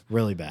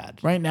 really bad.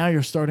 Right now,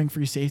 your starting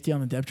free safety on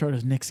the depth chart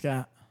is Nick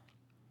Scott.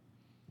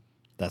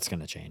 That's going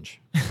to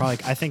change. Probably,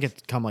 I think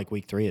it come like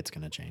week 3, it's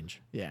going to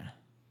change. Yeah.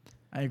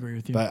 I agree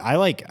with you.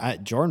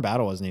 But Jordan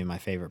Battle wasn't even my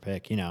favorite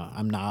pick. You know,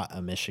 I'm not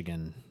a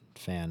Michigan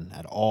fan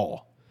at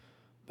all.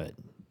 But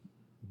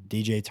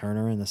DJ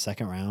Turner in the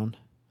second round,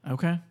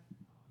 okay.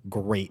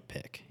 great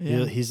pick.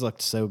 Yeah. He's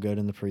looked so good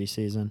in the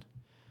preseason.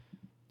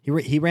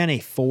 He ran a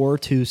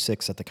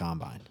 4.26 at the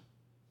combine.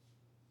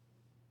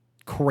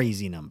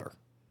 Crazy number.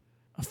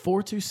 A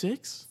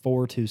 4.26?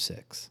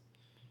 4.26.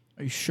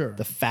 Are you sure?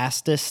 The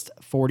fastest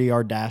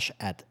 40-yard dash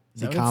at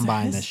the that what it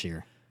combine says? this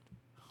year.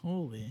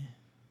 Holy.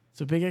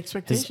 So big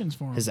expectations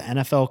for him. His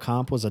NFL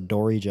comp was a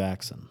Dory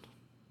Jackson.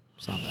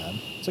 It's not bad.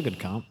 It's a good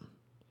comp.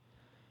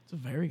 It's a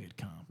very good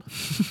comp.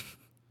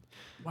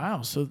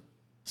 Wow. So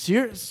we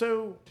got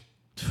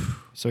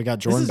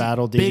this Jordan is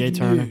Battle, DJ big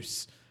Turner.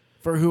 news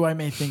for who I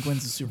may think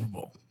wins the Super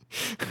Bowl.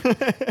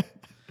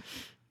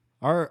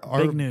 Our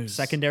Big news.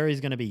 secondary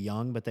is going to be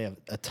young, but they have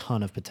a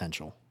ton of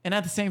potential. And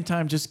at the same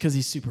time, just because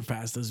he's super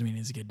fast doesn't mean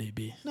he's a good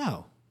DB.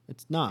 No,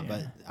 it's not.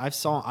 Yeah. But I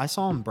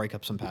saw him break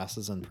up some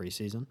passes in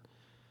preseason.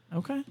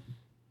 Okay.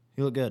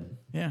 He looked good.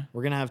 Yeah.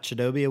 We're gonna have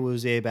Chidobe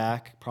Awuzie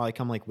back, probably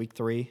come like week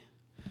 3.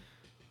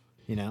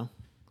 You know,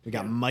 we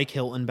got Mike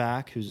Hilton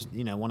back, who's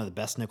one of the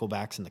best nickel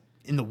backs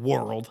in the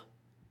world.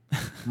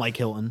 Mike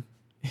Hilton,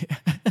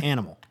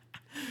 animal.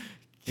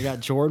 We got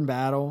Jordan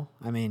Battle.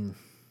 I mean,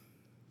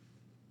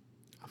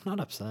 I'm not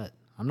upset.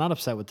 I'm not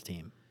upset with the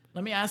team.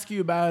 Let me ask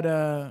you about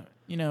a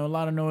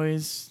lot of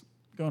noise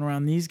going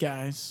around these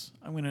guys.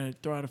 I'm gonna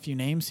throw out a few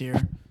names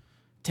here.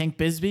 Tank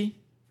Bisbee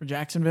for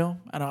Jacksonville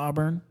out of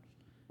Auburn.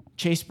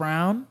 Chase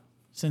Brown,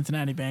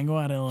 Cincinnati Bengal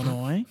out of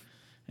Illinois.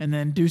 And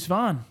then Deuce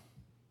Vaughn.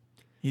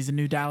 He's a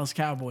new Dallas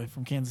Cowboy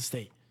from Kansas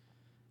State.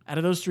 Out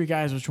of those 3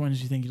 guys, which ones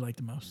do you think you like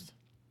the most?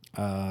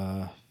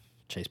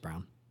 Chase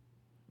Brown.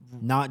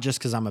 Not just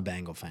because I'm a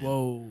Bengal fan.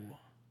 Whoa.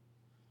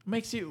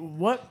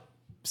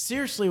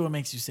 Seriously, what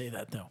makes you say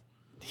that, though?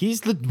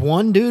 He's the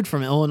one dude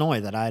from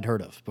Illinois that I had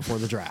heard of before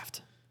the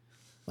draft.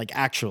 Like,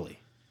 actually.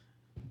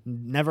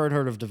 Never had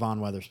heard of Devon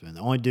Witherspoon. The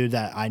only dude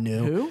that I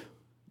knew. Who?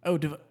 Oh,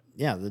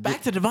 Yeah.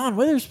 back to Devon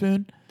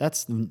Witherspoon.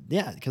 Because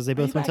they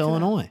both you went back to to that?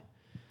 Illinois.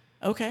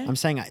 Okay. I'm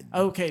saying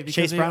because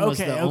Chase Brown was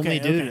the only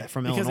dude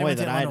from Because they Illinois went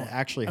to that I had Illinois.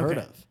 actually heard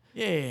Okay. of.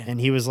 Yeah. And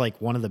he was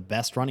like one of the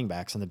best running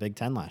backs in the Big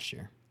Ten last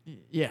year.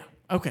 Yeah.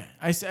 Okay.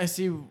 I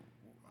see.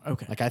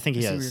 Okay. Like I think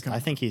he see where you're has. coming I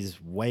think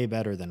he's way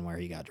better than where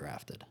he got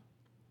drafted.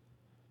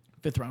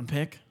 5th round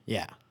pick.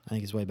 Yeah, I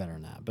think he's way better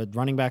than that. But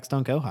running backs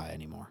don't go high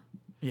anymore.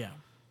 Yeah.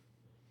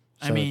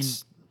 So he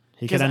 'cause,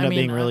 could end I up mean,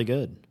 being really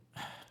good.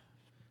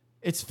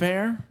 It's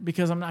fair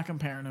because I'm not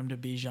comparing him to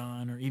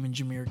Bijan or even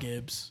Jahmyr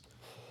Gibbs,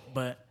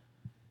 but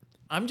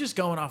I'm just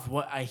going off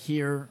what I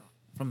hear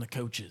from the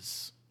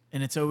coaches.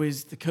 And it's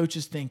always the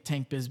coaches think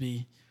Tank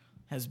Bisbee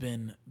has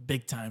been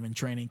big time in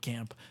training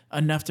camp,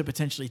 enough to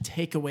potentially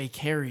take away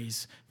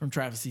carries from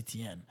Travis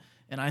Etienne.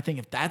 And I think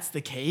if that's the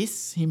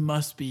case, he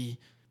must be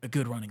a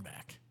good running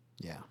back.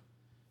 Yeah.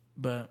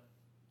 But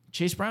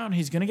Chase Brown,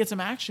 he's going to get some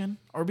action.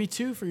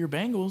 RB2 for your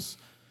Bengals.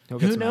 He'll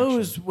get Who some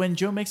knows action. when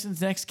Joe Mixon's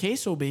next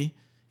case will be?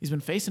 He's been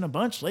facing a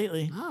bunch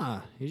lately.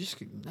 No.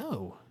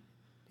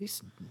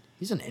 He's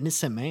an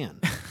innocent man.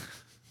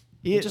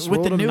 He, just with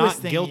ruled the him newest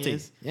not thing guilty. he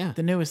is. Yeah.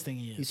 The newest thing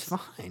he is. He's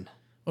fine.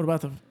 What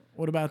about the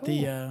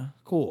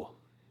Cool.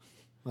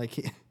 Like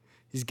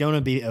he's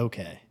gonna be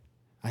okay.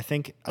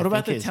 what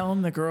about the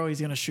telling the girl he's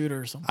gonna shoot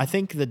her or something? I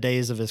think the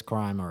days of his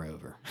crime are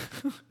over.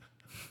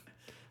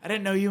 I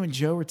didn't know you and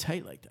Joe were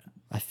tight like that.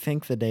 I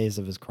think the days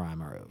of his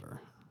crime are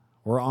over.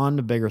 We're on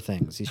to bigger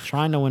things. He's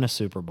trying to win a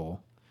Super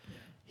Bowl.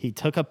 He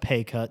took a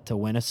pay cut to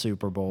win a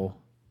Super Bowl.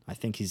 I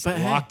think he's But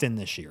locked in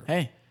this year.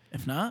 Hey,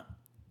 if not,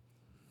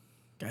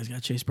 guys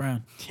got Chase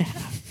Brown.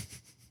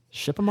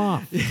 Ship him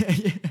off.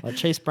 Let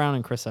Chase Brown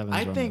and Chris Evans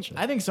I run think that shit.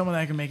 I think someone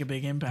that can make a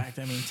big impact.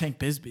 I mean, Tank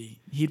Bisbee,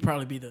 he'd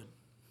probably be the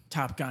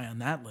top guy on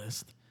that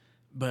list.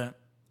 But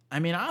I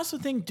mean, I also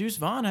think Deuce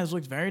Vaughn has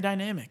looked very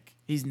dynamic.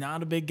 He's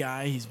not a big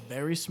guy. He's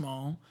very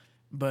small,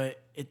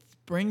 but it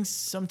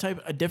brings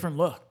a different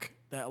look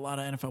that a lot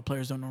of NFL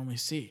players don't normally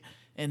see.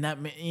 And that,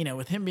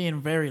 with him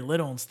being very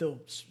little and still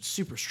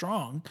super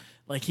strong,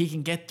 like he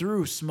can get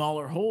through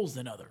smaller holes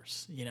than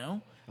others. I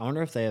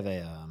wonder if they have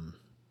a.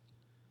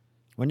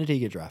 When did he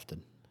get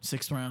drafted?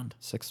 6th round.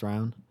 6th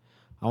round.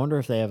 I wonder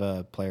if they have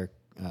a player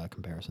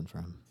comparison for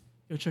him.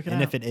 Go check it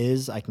And out. if it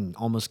is, I can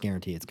almost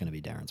guarantee it's going to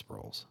be Darren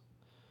Sproles.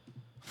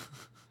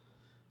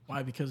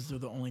 Why? Because they're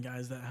the only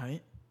guys that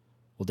height.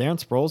 Well,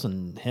 Darren Sproles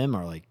and him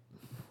are like.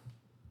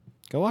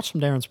 Go watch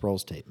some Darren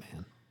Sproles tape,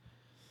 man.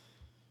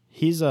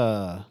 He's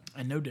a.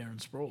 I know Darren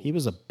Sproles. He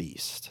was a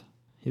beast.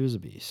 He was a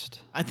beast.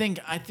 I think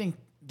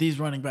these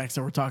running backs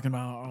that we're talking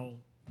about are all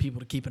people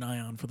to keep an eye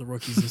on for the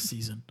rookies this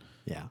season.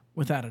 Yeah.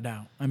 Without a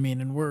doubt.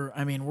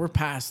 We're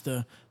past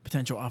the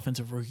potential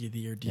offensive rookie of the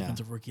year,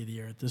 defensive rookie of the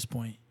year at this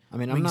point. I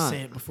mean, we I'm can not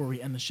say it before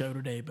we end the show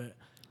today, but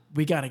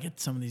we got to get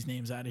some of these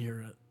names out of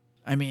here.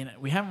 I mean,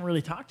 we haven't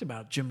really talked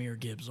about Jahmyr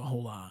Gibbs a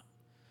whole lot.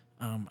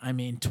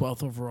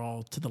 12th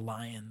overall to the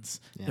Lions.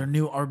 Yeah. Their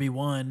new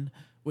RB1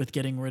 with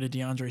getting rid of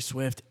DeAndre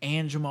Swift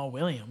and Jamal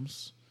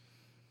Williams.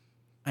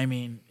 I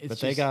mean, it's But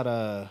they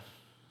got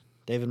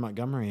David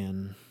Montgomery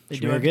and They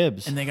Jahmyr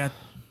Gibbs. And they got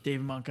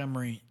David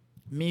Montgomery.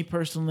 Me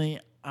personally,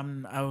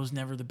 I was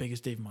never the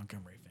biggest David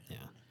Montgomery fan.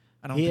 Yeah.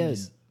 I don't he think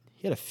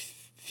had a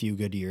few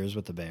good years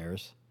with the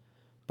Bears.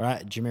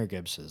 But Jahmyr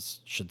Gibbs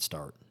should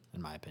start,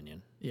 in my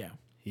opinion. Yeah.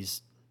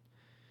 He's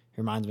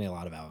He reminds me a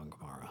lot of Alvin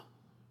Kamara.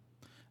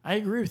 I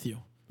agree with you.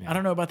 Yeah. I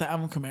don't know about the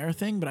Alvin Kamara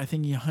thing, but I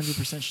think he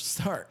 100% should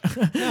start.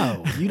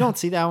 No, you don't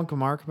see the Alvin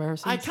Kamara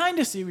comparisons? I kind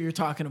of see what you're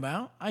talking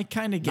about. I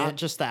kind of get Not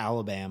just the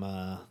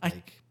Alabama,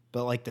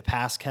 but like the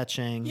pass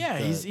catching, Yeah,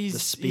 the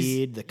he's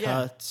speed, the yeah.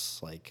 cuts.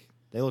 Like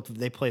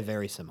they play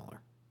very similar.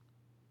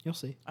 You'll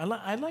see. I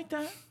like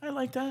that. I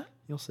like that.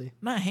 You'll see.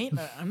 I'm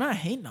not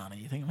hating on it.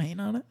 You think I'm hating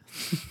on it?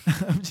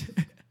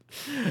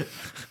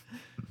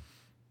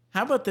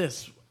 How about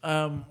this?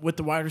 With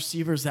the wide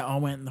receivers that all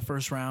went in the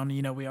first round,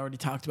 you know, we already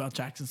talked about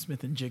Jackson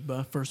Smith and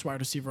Jigba, first wide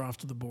receiver off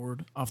the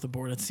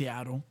board at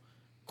Seattle.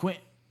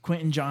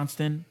 Quentin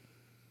Johnston,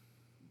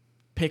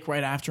 pick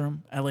right after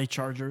him, LA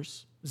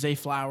Chargers. Zay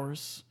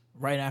Flowers,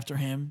 right after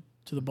him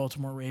to the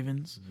Baltimore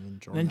Ravens. And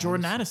then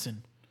Jordan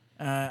Addison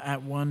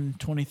at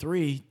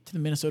 123 to the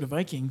Minnesota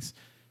Vikings.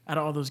 Out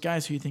of all those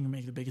guys, who you think will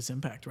make the biggest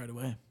impact right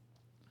away?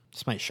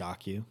 This might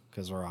shock you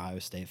because we're Ohio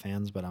State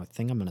fans, but I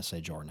think I'm going to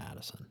say Jordan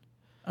Addison.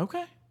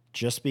 Okay.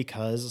 Just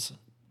because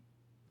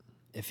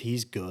if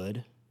he's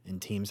good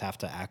and teams have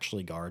to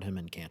actually guard him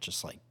and can't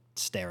just like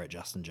stare at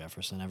Justin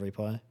Jefferson every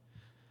play,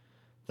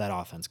 that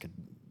offense could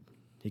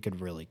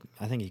really,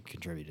 I think he could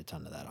contribute a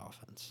ton to that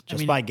offense.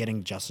 Just by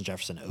getting Justin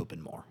Jefferson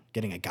open more,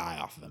 getting a guy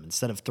off of him.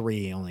 Instead of 3,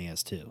 he only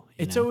has 2.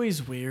 It's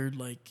always weird,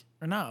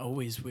 or not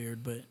always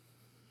weird, but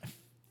I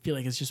feel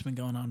like it's just been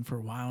going on for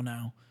a while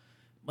now.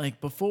 Like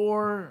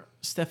before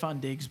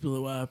Stephon Diggs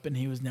blew up and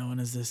he was known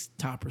as this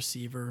top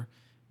receiver,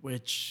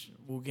 which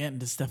we'll get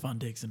into Stephon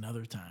Diggs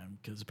another time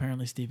because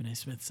apparently Stephen A.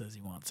 Smith says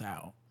he wants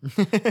out.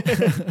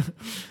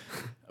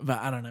 But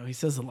I don't know. He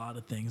says a lot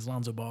of things.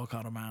 Lonzo Ball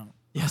caught him out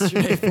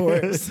yesterday for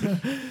it. So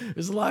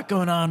there's a lot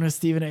going on with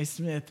Stephen A.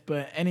 Smith.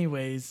 But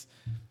anyways,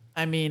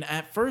 I mean,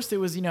 at first it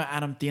was,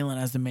 Adam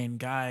Thielen as the main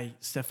guy.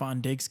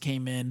 Stephon Diggs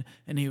came in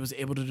and he was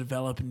able to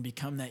develop and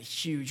become that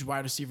huge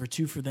wide receiver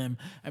 2 for them.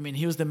 I mean,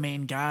 he was the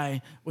main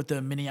guy with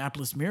the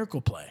Minneapolis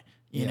Miracle play,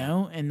 you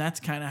know? And that's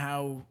kind of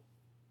how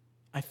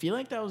I feel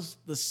like that was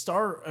the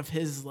start of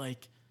his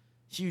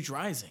huge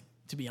rising,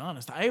 to be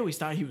honest. I always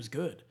thought he was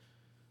good.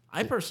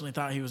 I personally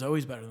thought he was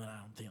always better than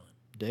Adam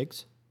Thielen.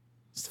 Diggs?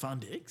 Stephon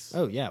Diggs?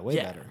 Oh, yeah, way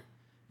better.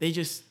 They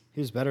just... He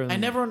was better than... I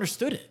never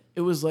understood it.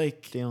 It was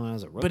like... Thielen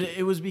as a rookie. But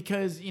it was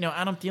because,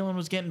 Adam Thielen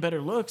was getting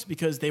better looks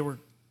because they were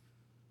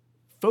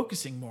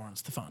focusing more on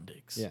Stephon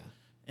Diggs. Yeah.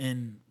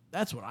 And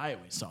that's what I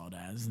always saw it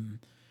as.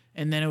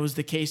 And then it was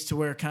the case to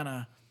where it kind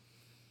of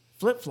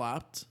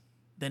flip-flopped.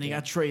 Then he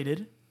got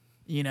traded,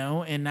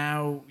 and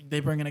now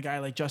they bring in a guy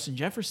like Justin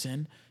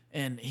Jefferson,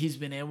 and he's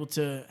been able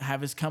to have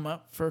his come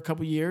up for a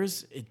couple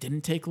years. It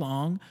didn't take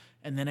long,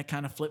 and then it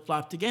kind of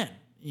flip-flopped again,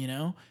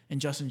 and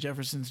Justin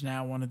Jefferson's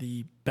now one of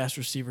the best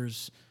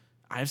receivers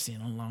I've seen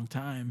in a long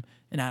time,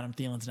 and Adam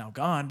Thielen's now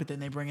gone, but then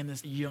they bring in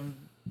this young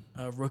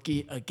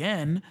rookie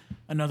again,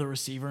 another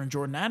receiver, and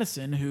Jordan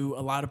Addison, who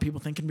a lot of people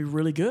think can be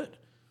really good.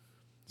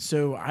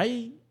 So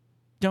I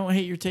don't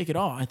hate your take at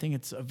all. I think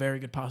it's a very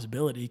good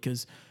possibility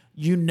because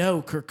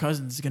Kirk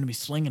Cousins is going to be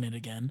slinging it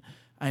again.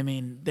 I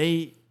mean,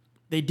 they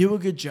do a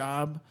good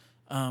job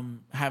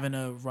having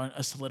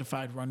a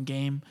solidified run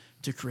game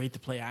to create the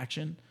play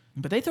action,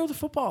 but they throw the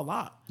football a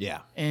lot. Yeah.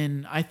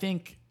 And I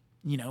think,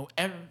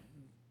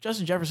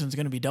 Justin Jefferson's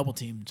going to be double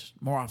teamed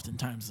more often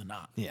times than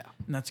not. Yeah.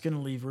 And that's going to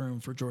leave room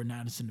for Jordan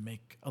Addison to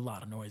make a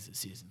lot of noise this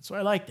season. So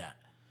I like that.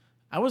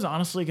 I was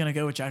honestly going to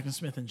go with Jackson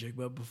Smith and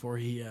Jigba before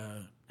he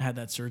had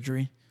that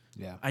surgery.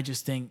 Yeah. I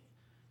just think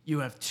you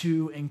have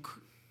 2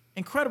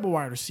 incredible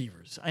wide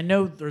receivers. I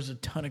know there's a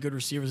ton of good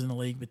receivers in the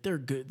league, but they're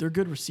good. They're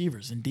good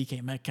receivers in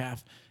DK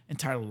Metcalf and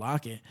Tyler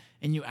Lockett.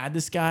 And you add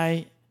this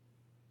guy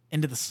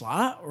into the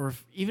slot, or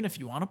even if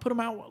you want to put him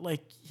out,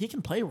 he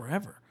can play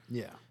wherever.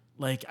 Yeah.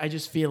 I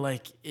just feel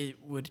like it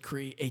would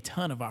create a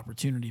ton of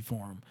opportunity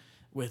for him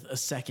with a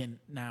second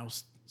now.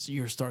 So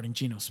you're starting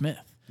Geno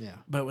Smith. Yeah.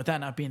 But with that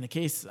not being the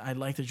case, I'd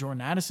like the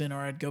Jordan Addison, or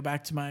I'd go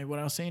back to what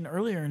I was saying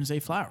earlier in Zay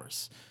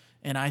Flowers.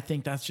 And I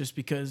think that's just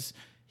because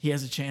he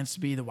has a chance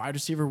to be the wide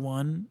receiver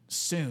 1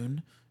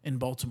 soon in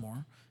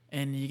Baltimore.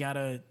 And you got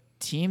a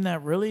team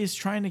that really is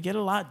trying to get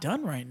a lot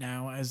done right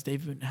now, as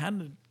they've had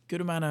a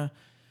good amount of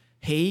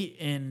hate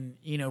and,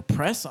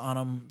 press on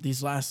them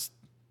these last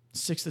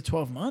 6 to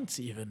 12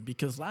 months even,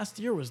 because last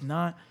year was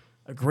not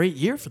a great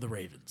year for the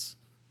Ravens.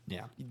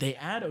 Yeah. They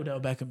add Odell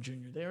Beckham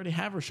Jr. They already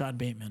have Rashad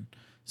Bateman.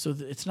 So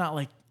it's not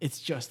like it's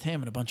just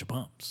him and a bunch of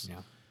bumps.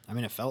 Yeah. I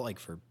mean, it felt like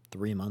for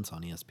 3 months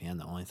on ESPN,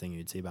 the only thing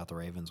you'd see about the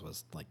Ravens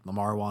was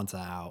Lamar wants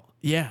out.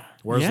 Yeah.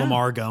 Where's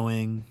Lamar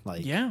going?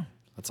 Yeah.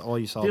 That's all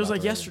you saw. It was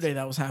like yesterday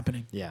that was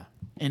happening. Yeah.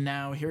 And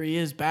now here he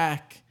is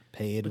back.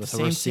 Paid with the a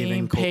same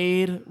receiving team,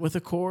 paid with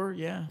a core.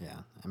 Yeah. Yeah.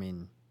 I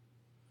mean,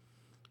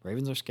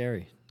 Ravens are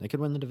scary. They could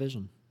win the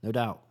division. No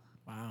doubt.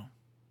 Wow.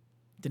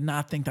 Did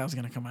not think that was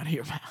going to come out of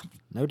your mouth.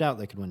 No doubt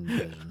they could win the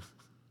division.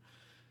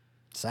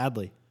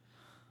 Sadly.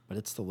 But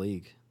it's the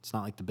league. It's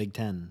not like the Big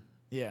Ten.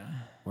 Yeah.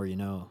 Where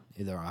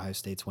either Ohio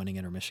State's winning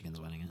it or Michigan's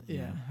winning it.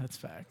 Yeah, that's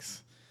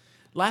facts.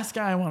 Last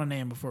guy I want to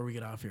name before we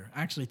get off here.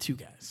 Actually, 2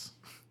 guys.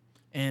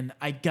 And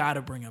I got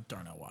to bring up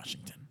Darnell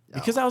Washington.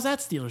 Because I was at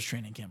Steelers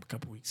training camp a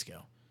couple weeks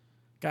ago.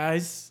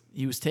 guys,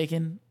 he was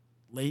taken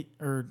late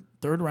or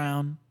third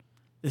round.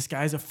 This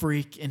guy's a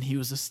freak, and he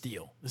was a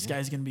steal. This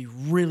guy's going to be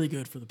really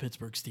good for the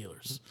Pittsburgh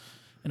Steelers.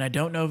 And I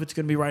don't know if it's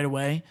going to be right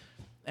away,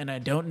 and I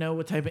don't know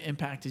what type of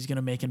impact he's going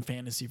to make in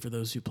fantasy for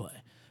those who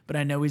play. But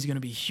I know he's going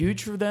to be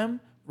huge for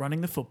them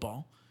running the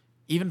football,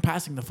 even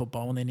passing the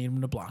football when they need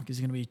him to block. He's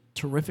going to be a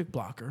terrific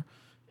blocker,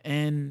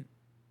 and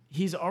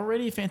he's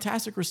already a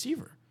fantastic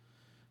receiver.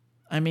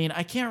 I mean,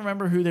 I can't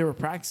remember who they were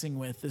practicing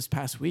with this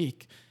past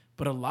week,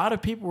 but a lot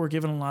of people were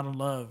giving a lot of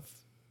love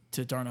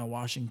to Darnell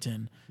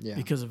Washington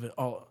because of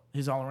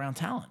his all-around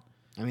talent.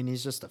 I mean,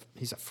 he's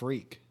a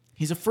freak.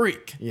 He's a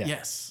freak. Yeah.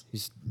 Yes.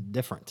 He's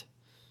different.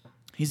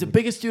 He's the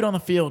biggest dude on the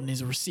field, and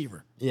he's a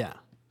receiver. Yeah.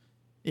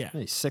 Yeah.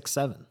 He's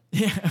 6'7".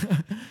 Yeah.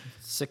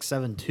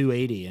 6'7",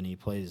 280, and he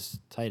plays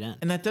tight end.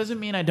 And that doesn't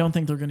mean I don't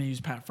think they're going to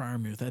use Pat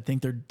Freiermuth. I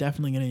think they're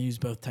definitely going to use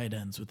both tight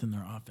ends within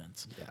their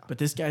offense. Yeah. But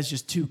this guy's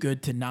just too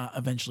good to not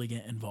eventually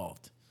get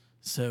involved.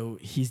 So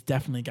he's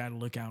definitely a guy to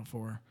look out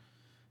for.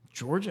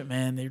 Georgia,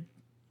 man, they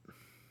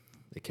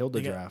killed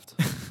the draft.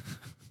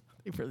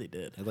 They really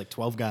did. They had like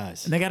 12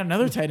 guys. And they got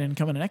another tight end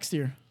coming next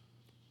year.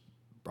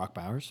 Brock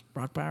Bowers?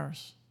 Brock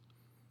Bowers.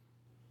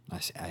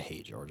 I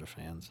hate Georgia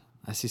fans.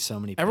 I see so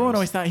many Everyone posts.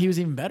 always thought he was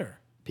even better.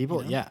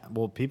 People, yeah.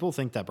 Well, people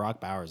think that Brock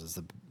Bowers is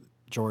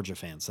Georgia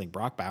fans think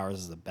Brock Bowers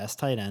is the best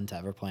tight end to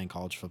ever play in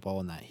college football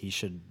and that he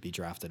should be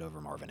drafted over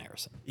Marvin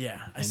Harrison.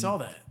 Yeah, I saw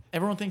that.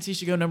 Everyone thinks he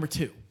should go number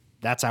 2.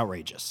 That's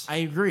outrageous. I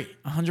agree,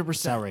 100%.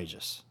 It's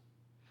outrageous.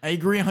 I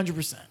agree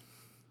 100%.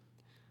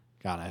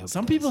 God, I hope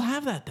Some people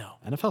have that, though.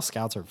 NFL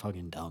scouts are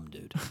fucking dumb,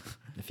 dude.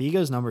 If he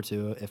goes number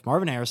 2, if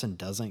Marvin Harrison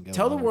doesn't go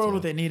Tell the number world 2,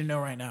 what they need to know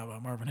right now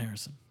about Marvin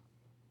Harrison.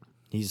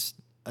 He's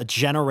a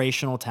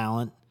generational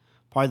talent,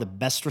 probably the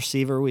best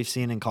receiver we've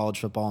seen in college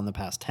football in the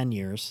past 10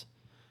 years.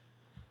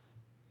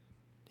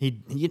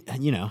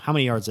 You know, how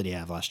many yards did he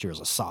have last year as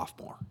a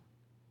sophomore?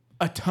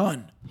 A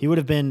ton. He would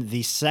have been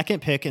the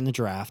second pick in the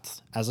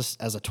draft as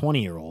a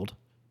 20-year-old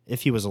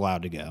if he was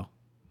allowed to go.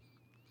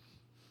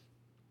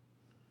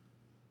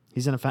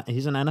 He's an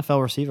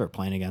NFL receiver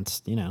playing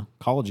against,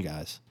 college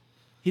guys.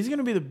 He's going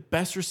to be the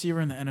best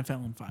receiver in the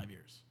NFL in 5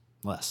 years.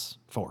 Less.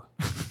 4.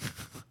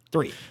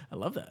 3. I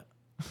love that.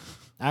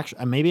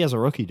 Actually, maybe as a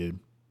rookie, dude.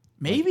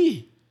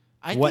 Maybe.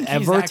 I think he's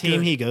Whatever that team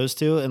good. he goes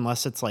to,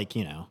 unless it's like,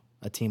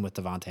 a team with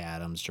Devontae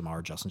Adams,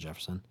 Jamar, Justin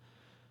Jefferson.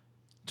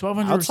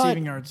 1,200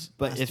 receiving yards.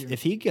 But last year.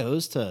 if he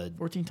goes to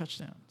 14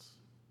 touchdowns.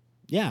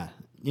 Yeah,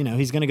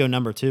 he's going to go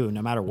number 2.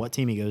 No matter what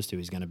team he goes to,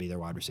 he's going to be their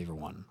wide receiver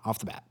 1 off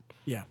the bat.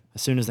 Yeah.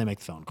 As soon as they make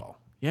the phone call.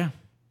 Yeah.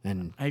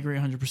 And I agree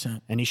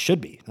 100%. he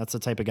should be. That's the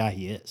type of guy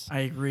he is. I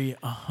agree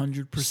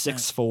 100%.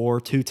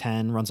 6'4",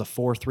 210, runs a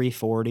 4.3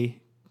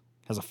 40,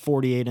 has a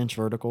 48-inch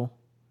vertical.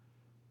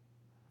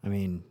 I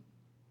mean,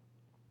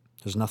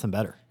 there's nothing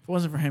better. If it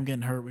wasn't for him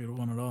getting hurt, we would have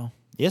won it all.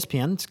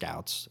 ESPN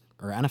scouts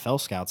or NFL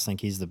scouts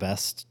think he's the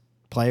best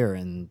player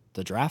in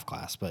the draft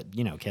class, but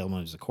Caleb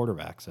Williams is a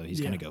quarterback, so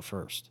he's going to go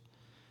first.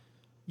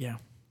 Yeah.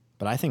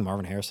 But I think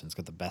Marvin Harrison's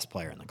got the best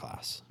player in the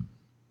class.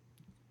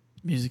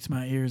 Music to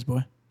my ears,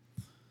 boy.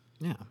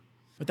 Yeah.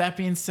 With that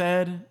being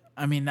said,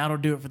 I mean, that'll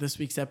do it for this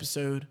week's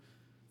episode.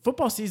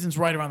 Football season's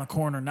right around the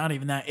corner. Not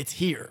even that. It's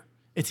here.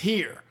 It's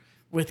here.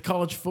 With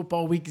college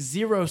football week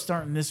 0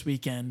 starting this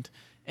weekend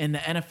and the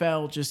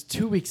NFL just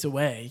 2 weeks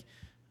away.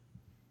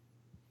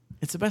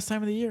 It's the best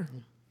time of the year.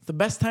 It's the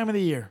best time of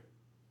the year.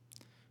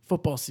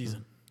 Football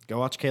season. Go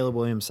watch Caleb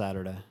Williams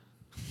Saturday.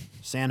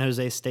 San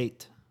Jose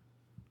State.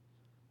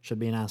 Should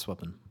be an ass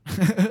whooping.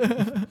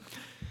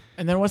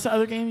 And then what's the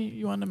other game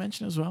you wanted to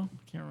mention as well?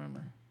 Can't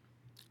remember.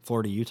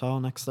 Florida, Utah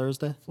next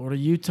Thursday. Florida,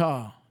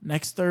 Utah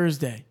next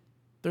Thursday.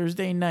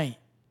 Thursday night.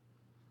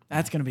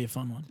 That's going to be a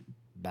fun one.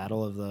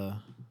 Battle of the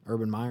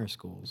Urban Meyer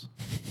schools.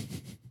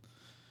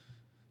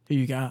 Who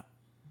you got?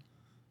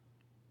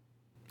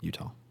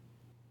 Utah.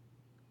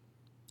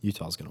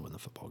 Utah's going to win the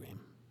football game.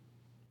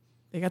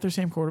 They got their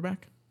same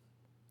quarterback?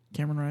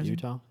 Cameron Rising?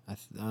 Utah?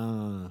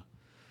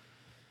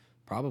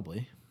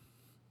 Probably.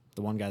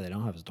 The one guy they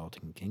don't have is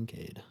Dalton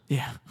Kincaid.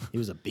 Yeah. He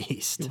was a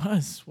beast. He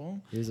was.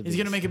 Well, He's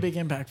going to make a big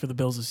impact for the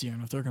Bills this year.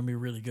 And if they're going to be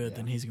really good,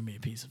 then he's going to be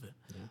a piece of it.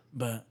 Yeah.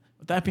 But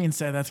with that being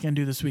said, that's going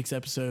to do this week's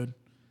episode.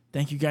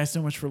 Thank you guys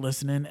so much for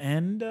listening.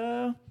 And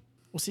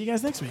we'll see you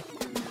guys next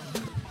week.